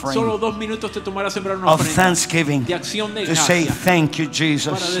an offering Solo 2 minutos te tomará sembrar una of ofrenda thanksgiving, de acción de to say gracia. thank you, Para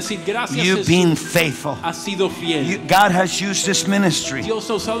Jesus. decir gracias, You've Jesús. been faithful. Has sido fiel. God has used this ministry Dios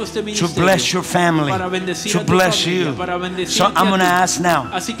ha usado este to ministerio bless your family, para bendecir to a tu bless familia, you. para bendecirte So I'm a going to ti. ask now.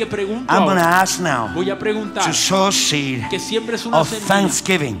 Así que pregunto I'm going to ahora. ask now Voy a preguntar to sow a seed que siempre es una of semilla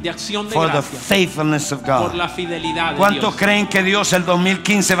thanksgiving de acción de for the gracia faithfulness of por God. la fidelidad de ¿Cuántos Dios. creen que Dios el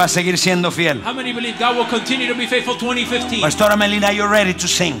 2015 va a seguir siendo fiel? How many believe God will continue to be faithful 2015? Pastora Melina, you're ready to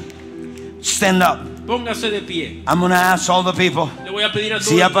sing. Stand up. Póngase de pie. I'm going to ask all the people. Le voy a pedir a todos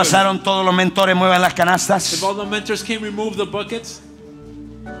Si ya el pueblo. pasaron todos los mentores, muevan las canastas. If all the mentors can remove the buckets,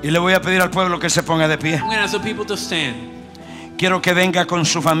 Y le voy a pedir al pueblo que se ponga de pie. I'm going to ask the people to stand. Quiero que venga con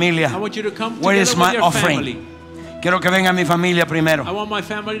su familia. I want you to come Where together is with my your offering? family. Quiero que venga mi familia primero. I want my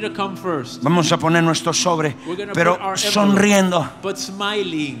family to come first. Vamos a poner nuestro sobre, We're gonna pero put our sonriendo, envelope, but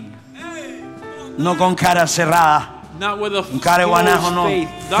smiling, no con cara cerrada. not with a Un cara de guanajo, closed no. faith,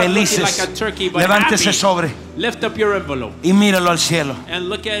 not looking Felices. like a turkey, but Levante ese happy. sobre Lift up your envelope y míralo al cielo. and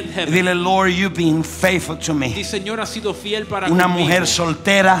look at Y heaven. dile, Lord, you've been faithful to me. El Señor ha sido fiel para Una conmigo. mujer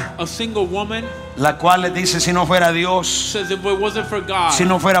soltera, A single woman la cual le dice, si no fuera Dios, says if it wasn't for God, si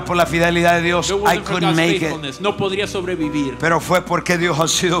no fuera por la fidelidad de Dios, if it I wasn't for couldn't God's make it. faithfulness, no podría sobrevivir. Pero fue porque Dios ha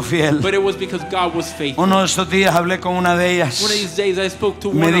sido fiel. But it was because God was faithful. Uno de estos días hablé con una de ellas. One of these days I spoke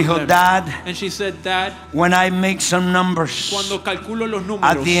to Me one dijo, of them, Dad, and she said, Dad, when I make some numbers, cuando calculo los números,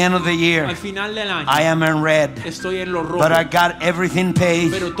 at the end of the year, al final del año, I am in red. estoy en lo rojo, But I got everything paid.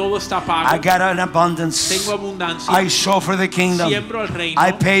 pero todo está pago. I got an abundance. Tengo abundancia. I sow for the kingdom. Siembro al reino.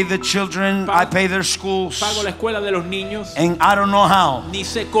 I pay the children. I pay their schools. Pago la escuela de los niños. And I don't know how. Ni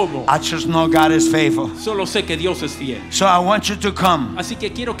sé cómo. I just know God is faithful. Solo sé que Dios es fiel. So I want you to come Así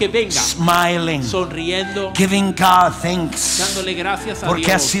que quiero que venga smiling, sonriendo, giving God thanks dándole gracias a porque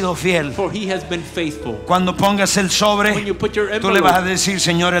ha Dios. sido fiel. For he has been faithful. Cuando pongas el sobre, When you put your tú le vas a envelope, decir,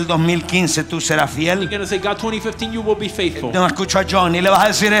 Señor, el 2015 tú serás you're fiel. going to say, God, 2015 you will be faithful. No escucho a John y le vas a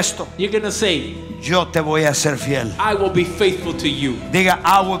decir esto. You're going to say, Yo te voy a ser fiel. I will be faithful to you. Diga,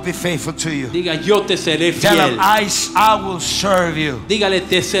 I will be faithful to you. Diga, yo te seré Tell him, fiel. I will serve you. Dígale,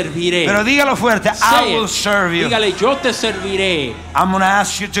 te serviré. Pero dígalo fuerte, Say I will it. serve you. Dígale, yo te serviré. I'm going to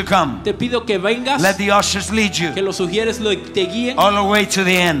ask you to come. Te pido que vengas, Let the ushers lead you que los sugieres te guíen all the way to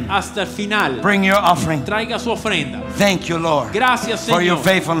the end. hasta el final. Bring your offering. Traiga su ofrenda. Thank you, Lord, Gracias, for your Señor,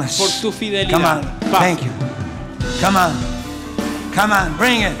 faithfulness. por tu fidelidad. Come on. Pasa. Thank you. Come on. Come on.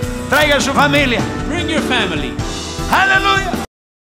 Bring it. Traiga a su familia. Bring your family. Hallelujah.